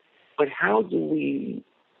there, but how do we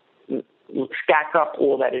stack up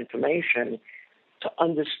all that information to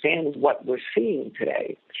understand what we're seeing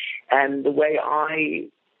today? And the way I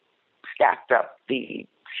stacked up the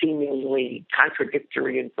seemingly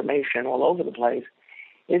contradictory information all over the place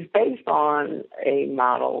is based on a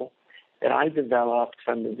model that I developed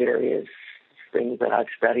from the various things that I've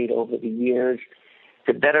studied over the years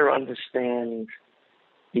to better understand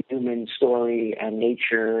the human story and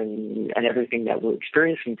nature and everything that we're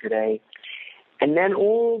experiencing today. And then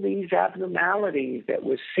all these abnormalities that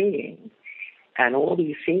we're seeing and all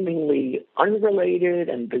these seemingly unrelated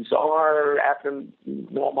and bizarre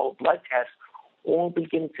abnormal blood tests all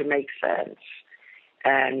begin to make sense.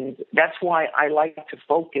 And that's why I like to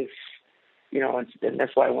focus, and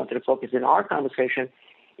that's why I wanted to focus in our conversation,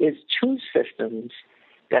 is two systems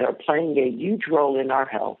that are playing a huge role in our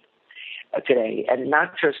health today, and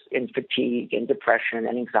not just in fatigue and depression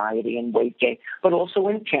and anxiety and weight gain, but also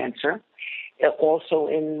in cancer, also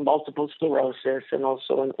in multiple sclerosis, and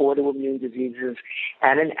also in autoimmune diseases,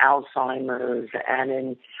 and in Alzheimer's, and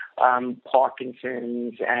in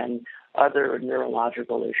Parkinson's, and other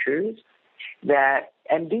neurological issues.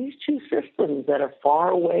 And these two systems that are far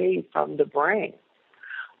away from the brain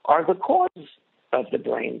are the cause of the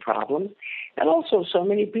brain problem. And also so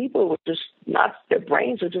many people their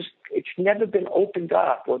brains are it's never been opened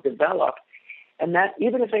up or developed. And that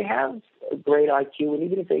even if they have a great IQ and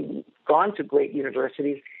even if they've gone to great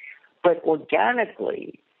universities, but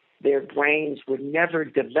organically their brains were never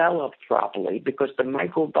developed properly because the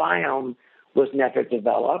microbiome was never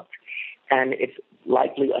developed, and it's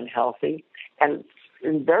likely unhealthy. And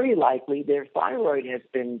very likely their thyroid has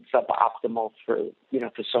been suboptimal for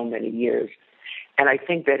so many years. And I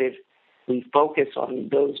think that if we focus on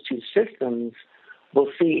those two systems,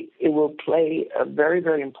 we'll see it will play a very,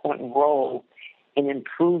 very important role in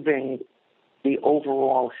improving the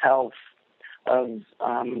overall health of,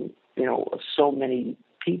 so many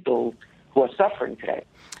people who are suffering today.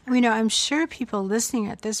 I'm sure people listening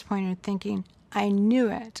at this point are thinking, I knew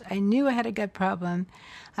it. I knew I had a gut problem.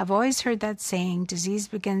 I've always heard that saying, disease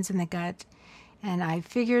begins in the gut. And I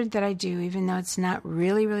figured that I do, even though it's not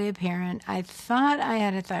really, really apparent. I thought I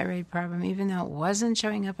had a thyroid problem, even though it wasn't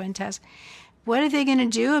showing up on tests. What are they going to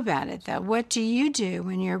do about it, though? What do you do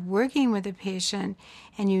when you're working with a patient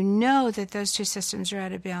and you know that those two systems are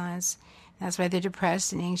out of balance? That's why they're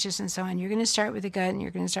depressed and anxious and so on. You're going to start with the gut and you're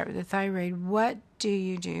going to start with the thyroid. What do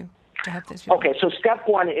you do to help those people? Okay, so step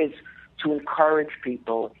one is to encourage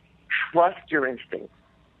people, trust your instincts.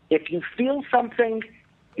 If you feel something,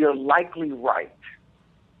 you're likely right.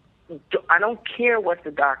 I don't care what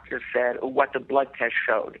the doctor said or what the blood test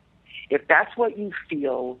showed. If that's what you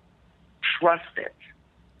feel, trust it.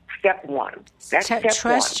 Step one. That's step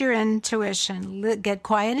trust one. your intuition. Get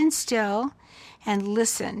quiet and still and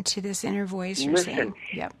listen to this inner voice you're saying.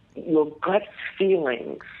 Yep. Your gut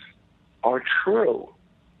feelings are true.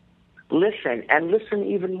 Listen, and listen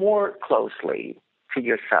even more closely to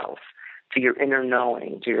yourself, to your inner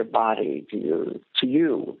knowing, to your body, to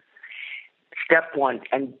you. Step one,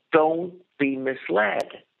 and don't be misled.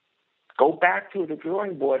 Go back to the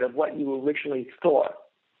drawing board of what you originally thought.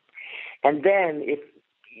 And then if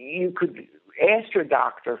you could ask your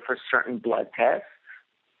doctor for certain blood tests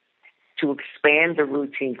to expand the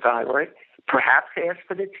routine thyroid, perhaps ask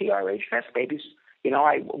for the TRH test. Maybe,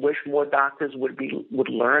 I wish more doctors would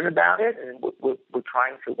learn about it, and we're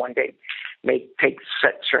trying to one day take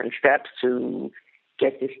certain steps to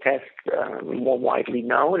get this test more widely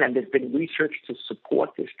known. And there's been research to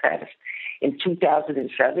support this test. In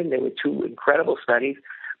 2007, there were 2 incredible studies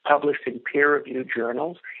published in peer-reviewed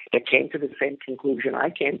journals that came to the same conclusion I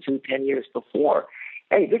came to 10 years before.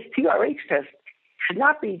 Hey, this TRH test should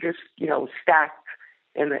not be just, stacked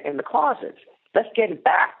in the closets. Let's get it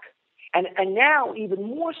back. And now even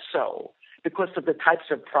more so because of the types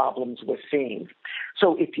of problems we're seeing.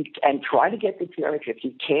 So try to get the TRH if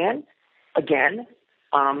you can. Again,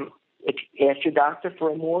 ask your doctor for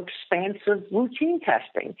a more expansive routine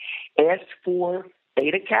testing. Ask for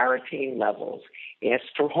beta-carotene levels. Ask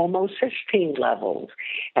for homocysteine levels.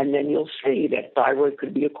 And then you'll see that thyroid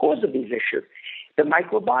could be a cause of these issues. The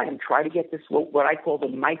microbiome, try to get this, what I call the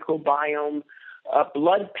microbiome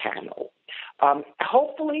blood panel.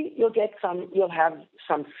 Hopefully you'll have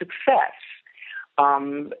some success.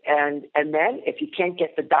 And then if you can't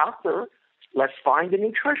get the doctor, let's find a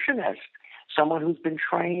nutritionist, someone who's been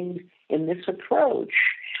trained in this approach,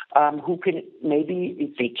 who can maybe,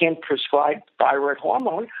 if they can't prescribe thyroid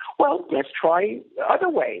hormone, well, let's try other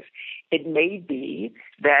ways. It may be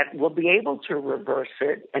that we'll be able to reverse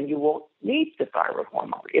it and you won't need the thyroid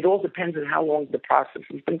hormone. It all depends on how long the process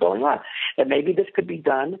has been going on. And maybe this could be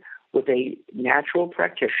done with a natural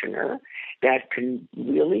practitioner that can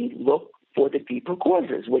really look for the deeper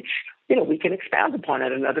causes, which, we can expound upon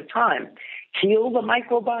at another time. Heal the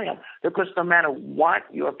microbiome, because no matter what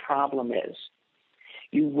your problem is,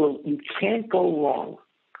 you can't go wrong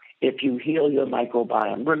if you heal your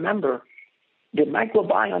microbiome. Remember, the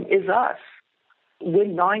microbiome is us. We're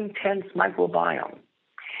 9/10 microbiome.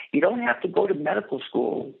 You don't have to go to medical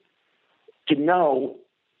school to know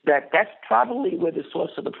that that's probably where the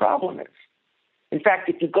source of the problem is. In fact,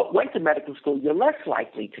 if you went to medical school, you're less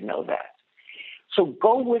likely to know that. So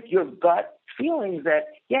go with your gut feelings that,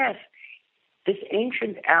 yes, this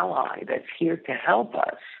ancient ally that's here to help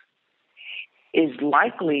us is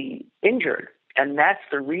likely injured. And that's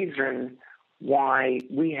the reason why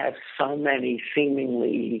we have so many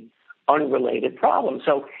seemingly unrelated problems.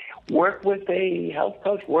 So work with a health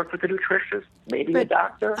coach, work with a nutritionist, maybe a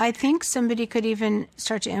doctor. I think somebody could even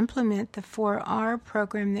start to implement the 4R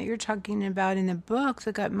program that you're talking about in the book,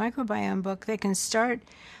 the gut microbiome book. They can start,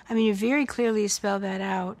 you very clearly spell that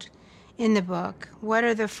out in the book. What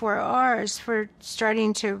are the 4Rs for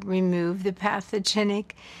starting to remove the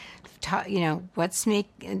pathogenic,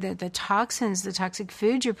 the toxins, the toxic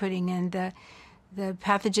food you're putting in, the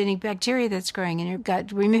pathogenic bacteria that's growing in your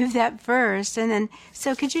gut. Remove that first. And then,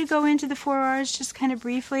 so could you go into the 4Rs just kind of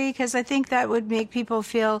briefly? Because I think that would make people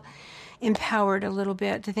feel empowered a little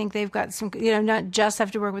bit to think they've got some, not just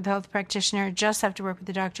have to work with the health practitioner, just have to work with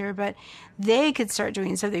the doctor, but they could start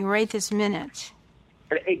doing something right this minute.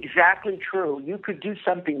 Exactly true. You could do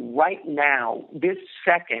something right now, this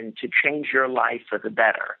second, to change your life for the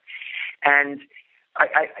better. And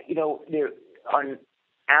there on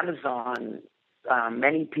Amazon,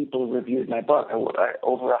 many people reviewed my book,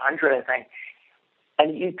 over 100, I think.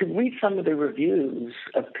 And you could read some of the reviews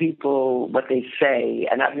of people, what they say,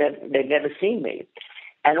 and they've never seen me.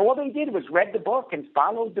 And all they did was read the book and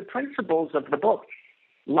followed the principles of the book.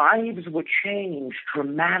 Lives were changed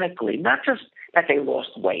dramatically, not just that they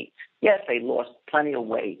lost weight. Yes, they lost plenty of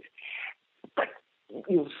weight. But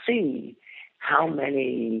you'll see how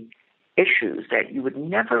many issues that you would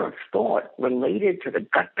never have thought related to the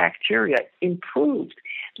gut bacteria improved.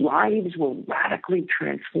 Lives were radically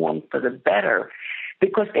transformed for the better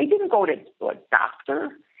because they didn't go to a doctor.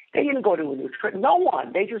 They didn't go to a nutritionist. No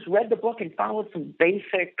one. They just read the book and followed some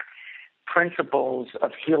basic principles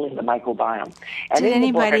of healing the microbiome. And did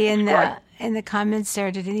anybody in the comments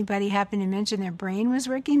there, did anybody happen to mention their brain was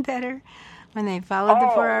working better when they followed the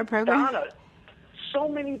 4R program? Donna, so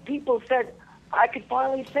many people said, I could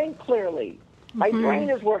finally think clearly. My brain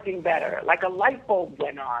is working better, like a light bulb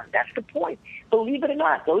went on. That's the point. Believe it or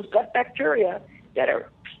not, those gut bacteria that are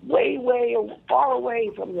way, way far away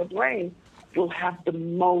from your brain will have the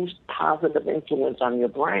most positive influence on your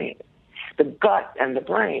brain. The gut and the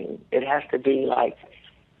brain, it has to be like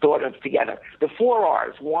thought of together. The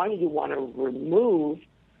 4Rs, one, you want to remove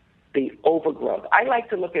the overgrowth. I like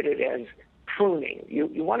to look at it as pruning.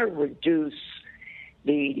 You want to reduce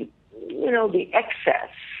the excess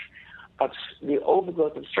of the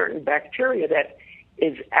overgrowth of certain bacteria that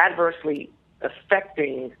is adversely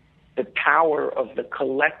affecting the power of the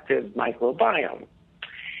collective microbiome.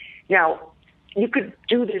 Now, you could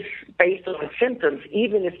do this based on symptoms,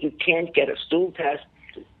 even if you can't get a stool test,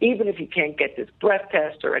 even if you can't get this breath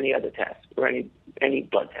test or any other test or any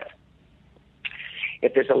blood test.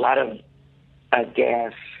 If there's a lot of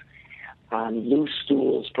gas, loose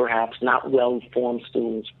stools, perhaps not well-formed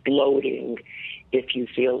stools, bloating, if you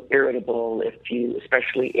feel irritable,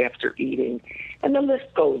 especially after eating, and the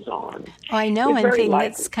list goes on. Oh, I know. One thing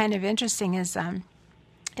that's kind of interesting is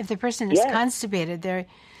if the person is constipated, the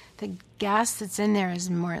gas that's in there is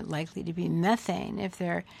more likely to be methane. If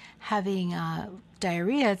they're having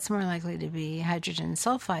diarrhea, it's more likely to be hydrogen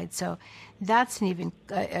sulfide. So that's even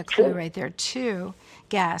a clue right there too.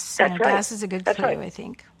 Gas. That's right. Gas is a good clue, right. I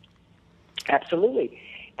think. Absolutely.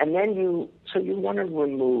 And then you want to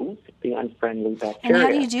remove the unfriendly bacteria. And how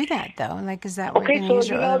do you do that, though? Like, is that okay? So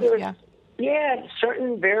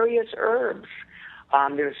certain various herbs.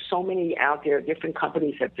 There's so many out there. Different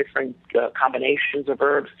companies have different combinations of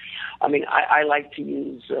herbs. I mean, I like to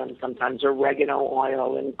use sometimes oregano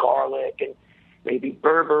oil and garlic and maybe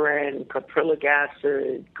berberine, caprylic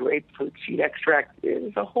acid, grapefruit seed extract.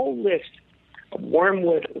 There's a whole list of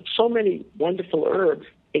wormwood, so many wonderful herbs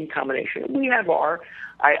in combination. We have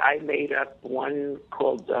I made up one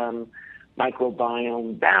called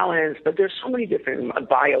Microbiome Balance, but there's so many different.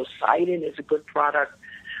 Biocidin is a good product.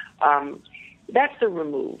 That's the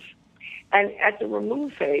remove. And at the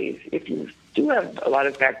remove phase, if you do have a lot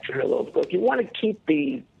of bacterial overgrowth, you want to keep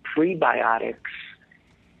the prebiotics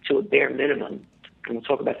to a bare minimum. And we'll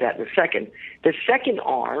talk about that in a second. The second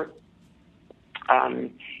R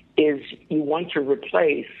is you want to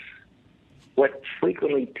replace what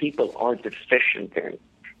frequently people are deficient in,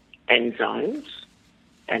 enzymes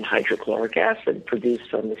and hydrochloric acid produced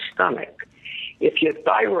from the stomach. If your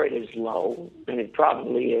thyroid is low, and it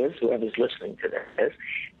probably is, whoever's listening to this,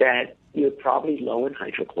 that you're probably low in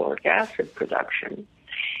hydrochloric acid production.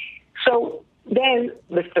 So then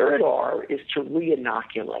the third R is to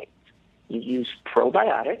re-inoculate. You use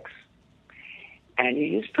probiotics and you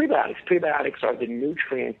use prebiotics. Prebiotics are the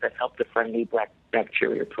nutrients that help the friendly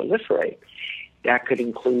bacteria proliferate. That could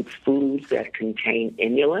include foods that contain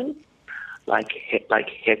inulin, like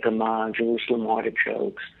jicama, Jerusalem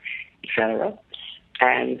artichokes, etc.,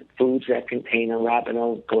 and foods that contain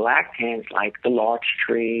arabinogalactans, like the larch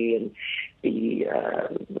tree and the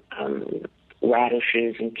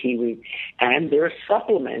radishes and kiwi. And there are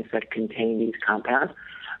supplements that contain these compounds.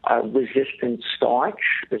 Resistant starch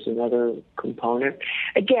is another component.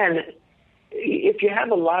 Again, if you have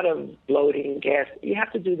a lot of bloating, gas, you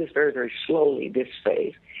have to do this very, very slowly, this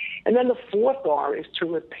phase. And then the fourth R is to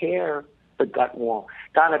repair the gut wall.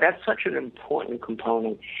 Donna, that's such an important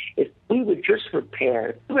component. If we would just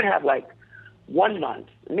repair, we would have like 1 month,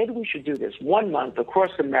 maybe we should do this, 1 month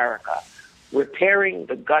across America, repairing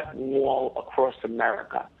the gut wall across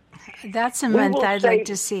America. That's a month I'd like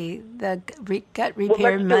to see, the gut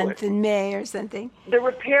repair month in May or something. The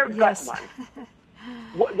repair gut month.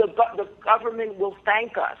 The government will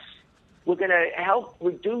thank us. We're going to help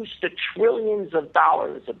reduce the trillions of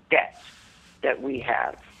dollars of debt that we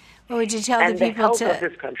have. What would you tell and the people health of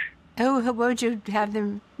this country? Oh, what would you have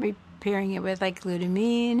them repairing it with, like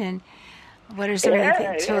glutamine, and what are some of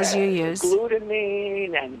the tools you use?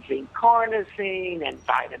 Glutamine and zinc carnosine and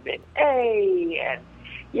vitamin A and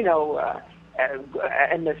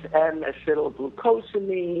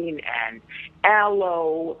acetylglucosamine and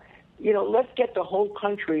aloe. Let's get the whole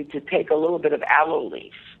country to take a little bit of aloe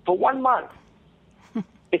leaf for 1 month.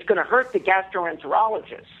 It's going to hurt the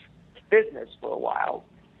gastroenterologist's business for a while,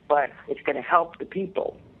 but it's going to help the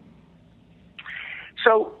people.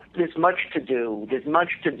 So there's much to do.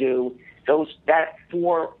 That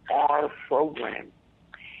 4R program,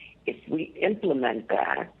 if we implement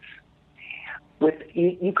that,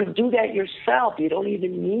 you could do that yourself. You don't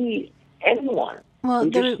even need anyone. Well,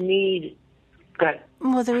 you just need. Go ahead.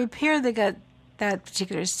 Well, the repair of the gut, that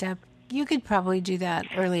particular step, you could probably do that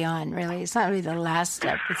early on. Really, it's not really the last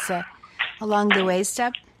step; it's a along the way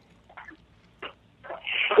step.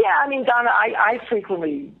 Yeah, I mean, Donna, I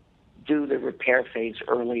frequently do the repair phase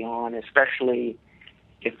early on, especially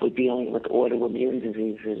if we're dealing with autoimmune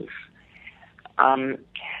diseases. Donna,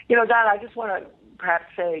 I just want to perhaps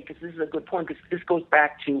say, because this is a good point, because this goes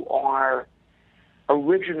back to our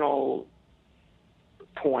original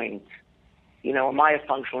point. Am I a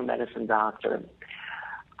functional medicine doctor?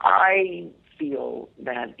 I feel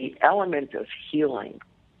that the element of healing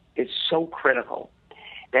is so critical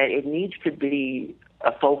that it needs to be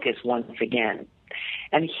a focus once again.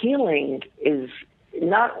 And healing is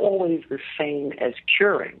not always the same as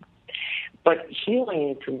curing. But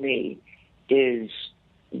healing, to me, is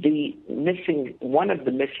one of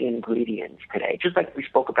the missing ingredients today. Just like we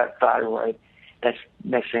spoke about thyroid, that's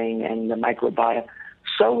missing, and the microbiome,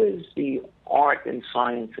 so is the art and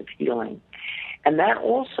science of healing. And that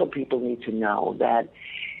also people need to know that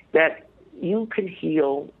you can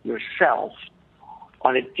heal yourself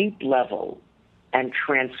on a deep level and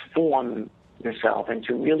transform yourself, and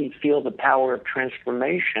to really feel the power of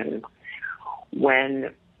transformation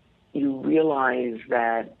when you realize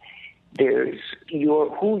that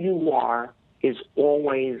who you are is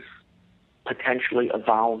always potentially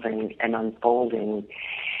evolving and unfolding.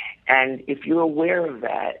 And if you're aware of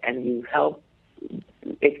that and you help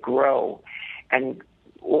it grow and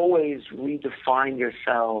always redefine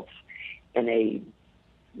yourself in a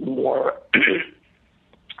more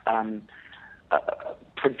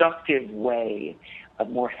productive way, a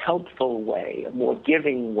more helpful way, a more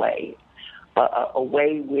giving way, a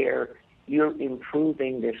way where you're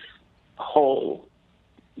improving this whole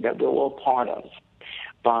that we're all part of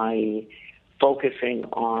by focusing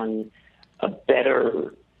on a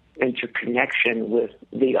better interconnection with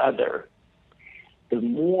the other, the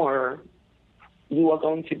more you are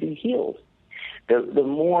going to be healed. The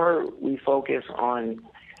more we focus on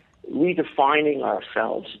redefining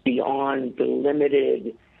ourselves beyond the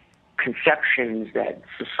limited conceptions that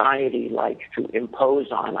society likes to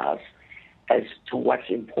impose on us as to what's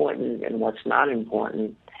important and what's not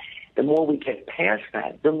important, the more we get past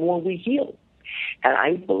that, the more we heal. And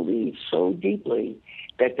I believe so deeply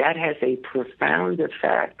that has a profound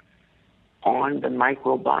effect on the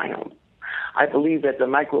microbiome. I believe that the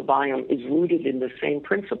microbiome is rooted in the same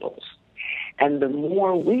principles. And the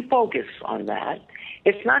more we focus on that,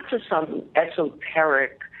 it's not just some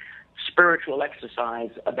esoteric spiritual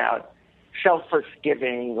exercise about selfless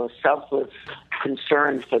giving or selfless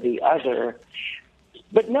concern for the other,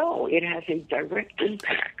 but no, it has a direct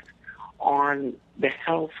impact on the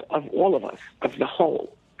health of all of us, of the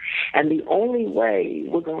whole. And the only way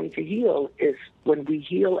we're going to heal is when we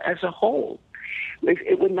heal as a whole.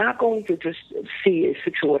 We're not going to just see a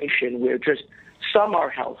situation where just some are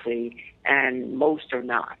healthy and most are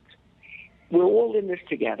not. We're all in this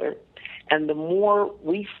together, and the more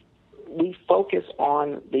we focus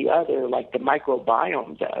on the other, like the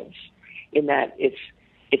microbiome does, in that it's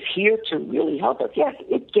here to really help us. Yes,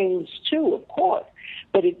 it gains too, of course,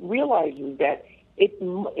 but it realizes that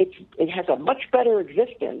it has a much better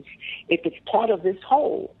existence if it's part of this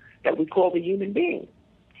whole that we call the human being.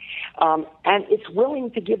 And it's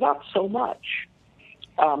willing to give up so much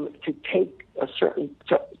to take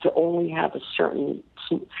to only have a certain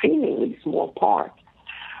seemingly small part,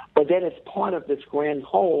 but then it's part of this grand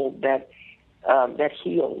whole that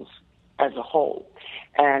heals as a whole.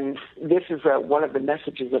 And this is one of the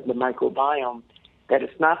messages of the microbiome, that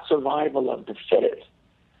it's not survival of the fittest,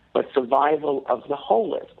 but survival of the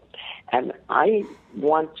wholest. And I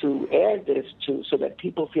want to add this so that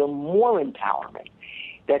people feel more empowerment,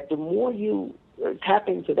 that the more you tap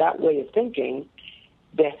into that way of thinking,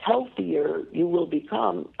 the healthier you will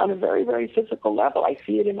become on a very, very physical level. I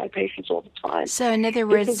see it in my patients all the time. So in other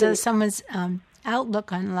words, someone's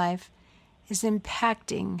outlook on life is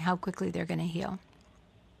impacting how quickly they're going to heal.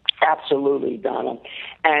 Absolutely, Donna.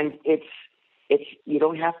 And it's you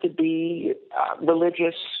don't have to be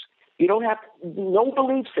religious. You don't have no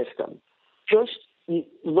belief system. Just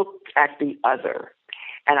look at the other.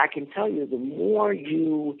 And I can tell you, the more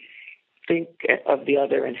you think of the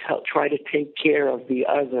other and try to take care of the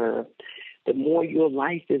other, the more your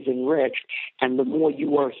life is enriched and the more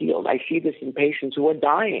you are healed. I see this in patients who are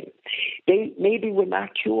dying. Maybe we're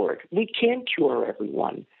not cured. We can't cure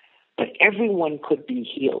everyone, but everyone could be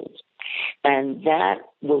healed. And that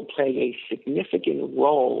will play a significant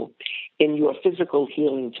role in your physical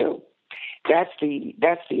healing too. That's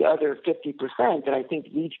the other 50% that I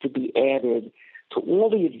think needs to be added to all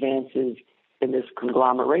the advances in this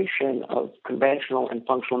conglomeration of conventional and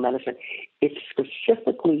functional medicine. It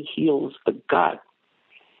specifically heals the gut.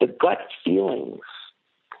 The gut feelings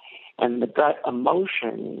and the gut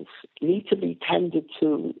emotions need to be tended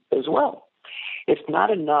to as well. It's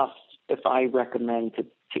not enough if I recommend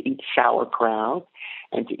to eat sauerkraut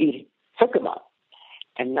and to eat jicama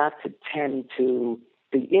and not to tend to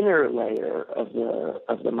the inner layer of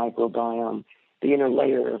the microbiome, the inner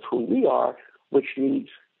layer of who we are, which needs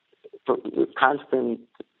for constant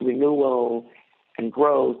renewal and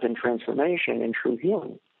growth and transformation and true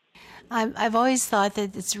healing. I've always thought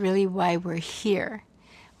that it's really why we're here.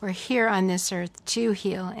 We're here on this earth to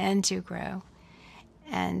heal and to grow.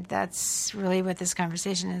 And that's really what this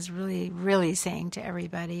conversation is really, really saying to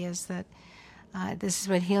everybody, is that this is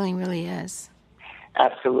what healing really is.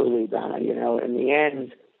 Absolutely, Donna. In the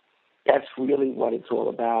end, that's really what it's all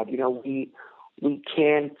about. We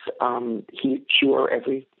can't cure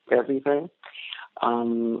everything.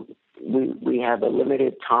 We have a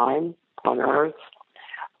limited time on Earth,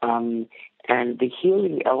 and the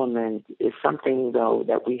healing element is something, though,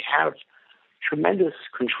 that we have tremendous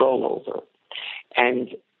control over, and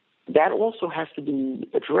that also has to be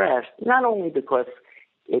addressed, not only because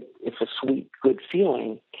it's a sweet, good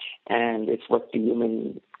feeling, and it's what the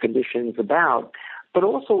human condition is about, but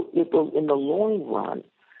also it will, in the long run,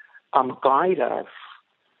 guide us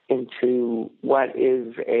into what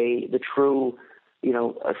is the true,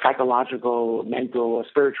 a psychological, mental, or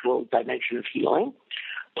spiritual dimension of healing.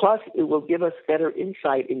 Plus, it will give us better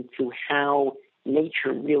insight into how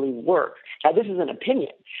nature really works. Now, this is an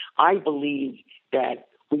opinion. I believe that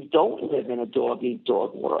we don't live in a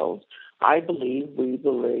dog-eat-dog world. I believe we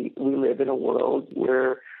live in a world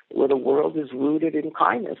where the world is rooted in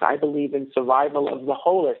kindness. I believe in survival of the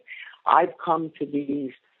wholest. I've come to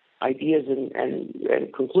these ideas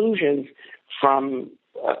and conclusions from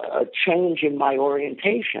a change in my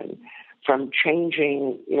orientation, from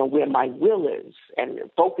changing, where my will is and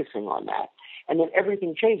focusing on that. And then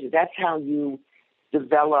everything changes. That's how you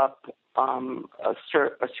develop a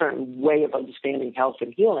certain way of understanding health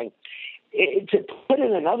and healing. To put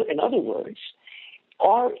it in other words,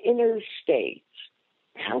 our inner state,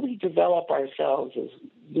 how we develop ourselves as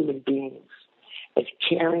human beings, as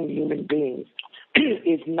caring human beings,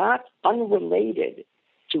 is not unrelated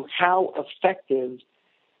to how effective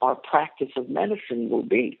our practice of medicine will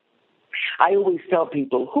be. I always tell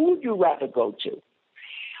people, who would you rather go to?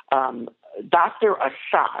 Dr.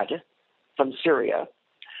 Assad from Syria,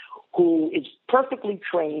 who is perfectly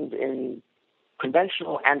trained in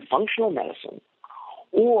conventional and functional medicine,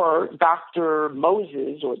 or Dr.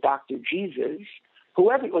 Moses or Dr. Jesus,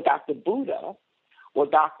 whoever, or Dr. Buddha or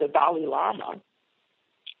Dr. Dalai Lama,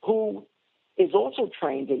 who is also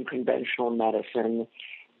trained in conventional medicine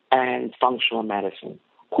and functional medicine.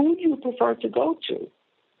 Who do you prefer to go to?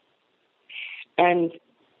 And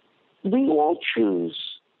we all choose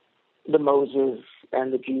the Moses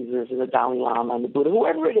and the Jesus and the Dalai Lama and the Buddha,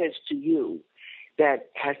 whoever it is to you that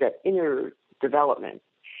has that inner development.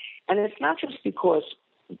 And it's not just because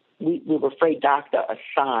we were afraid Dr.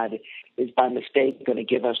 Assad is by mistake going to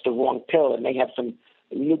give us the wrong pill and may have some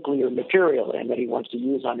nuclear material in that he wants to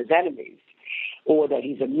use on his enemies, or that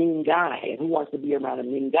he's a mean guy, and who wants to be around a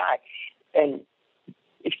mean guy? And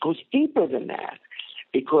it goes deeper than that,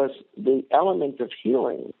 because the element of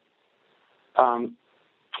healing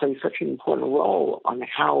plays such an important role on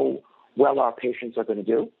how well our patients are going to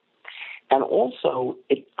do. And also,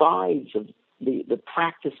 it guides the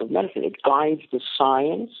practice of medicine. It guides the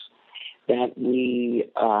science that we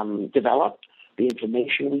develop, the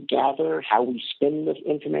information we gather, how we spin this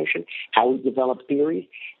information, how we develop theories,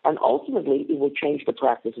 and ultimately it will change the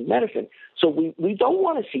practice of medicine. So we don't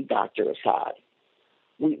want to see Dr. Assad.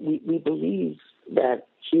 We believe that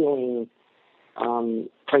healing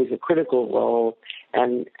plays a critical role,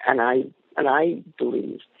 and I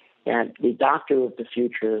believe that the doctor of the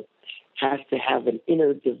future has to have an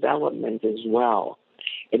inner development as well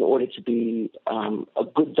in order to be a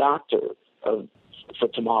good doctor for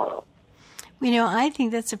tomorrow. I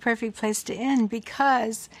think that's a perfect place to end,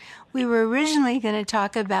 because we were originally going to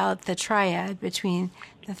talk about the triad between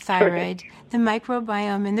the thyroid, the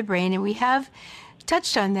microbiome, and the brain, and we have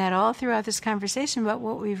touched on that all throughout this conversation, but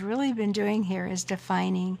what we've really been doing here is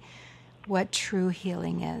defining what true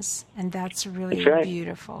healing is, and that's really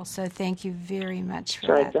beautiful. So thank you very much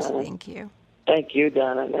for that. Donna. Thank you. Thank you,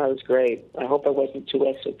 Donna. That was great. I hope I wasn't too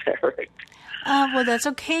esoteric. Well, that's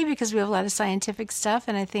okay, because we have a lot of scientific stuff,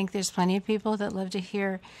 and I think there's plenty of people that love to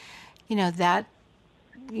hear, that,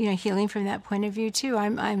 healing from that point of view too.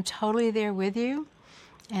 I'm totally there with you,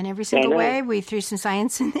 and every single way we threw some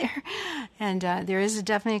science in there, and there is a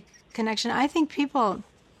definite connection. I think people,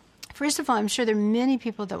 first of all, I'm sure there are many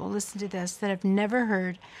people that will listen to this that have never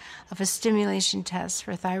heard of a stimulation test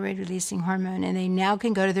for thyroid-releasing hormone, and they now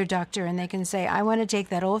can go to their doctor and they can say, I want to take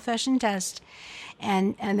that old-fashioned test,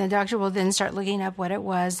 and the doctor will then start looking up what it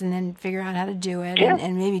was and then figure out how to do it,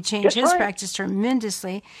 and maybe change his practice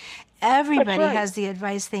tremendously. Everybody has the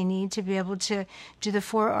advice they need to be able to do the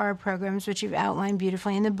 4R programs, which you've outlined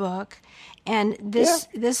beautifully in the book. And this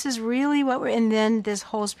is really what and then this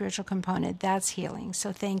whole spiritual component, that's healing.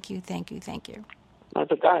 So thank you.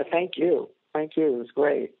 Mother God, thank you. Thank you. It was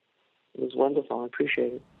great. It was wonderful. I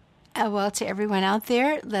appreciate it. Well, to everyone out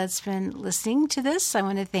there that's been listening to this, I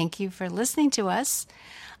want to thank you for listening to us.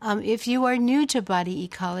 If you are new to Body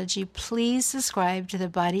Ecology, please subscribe to the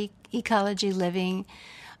Body Ecology Living.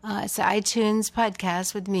 It's the iTunes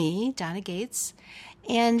podcast with me, Donna Gates.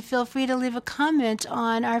 And feel free to leave a comment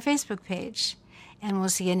on our Facebook page. And we'll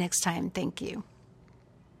see you next time. Thank you.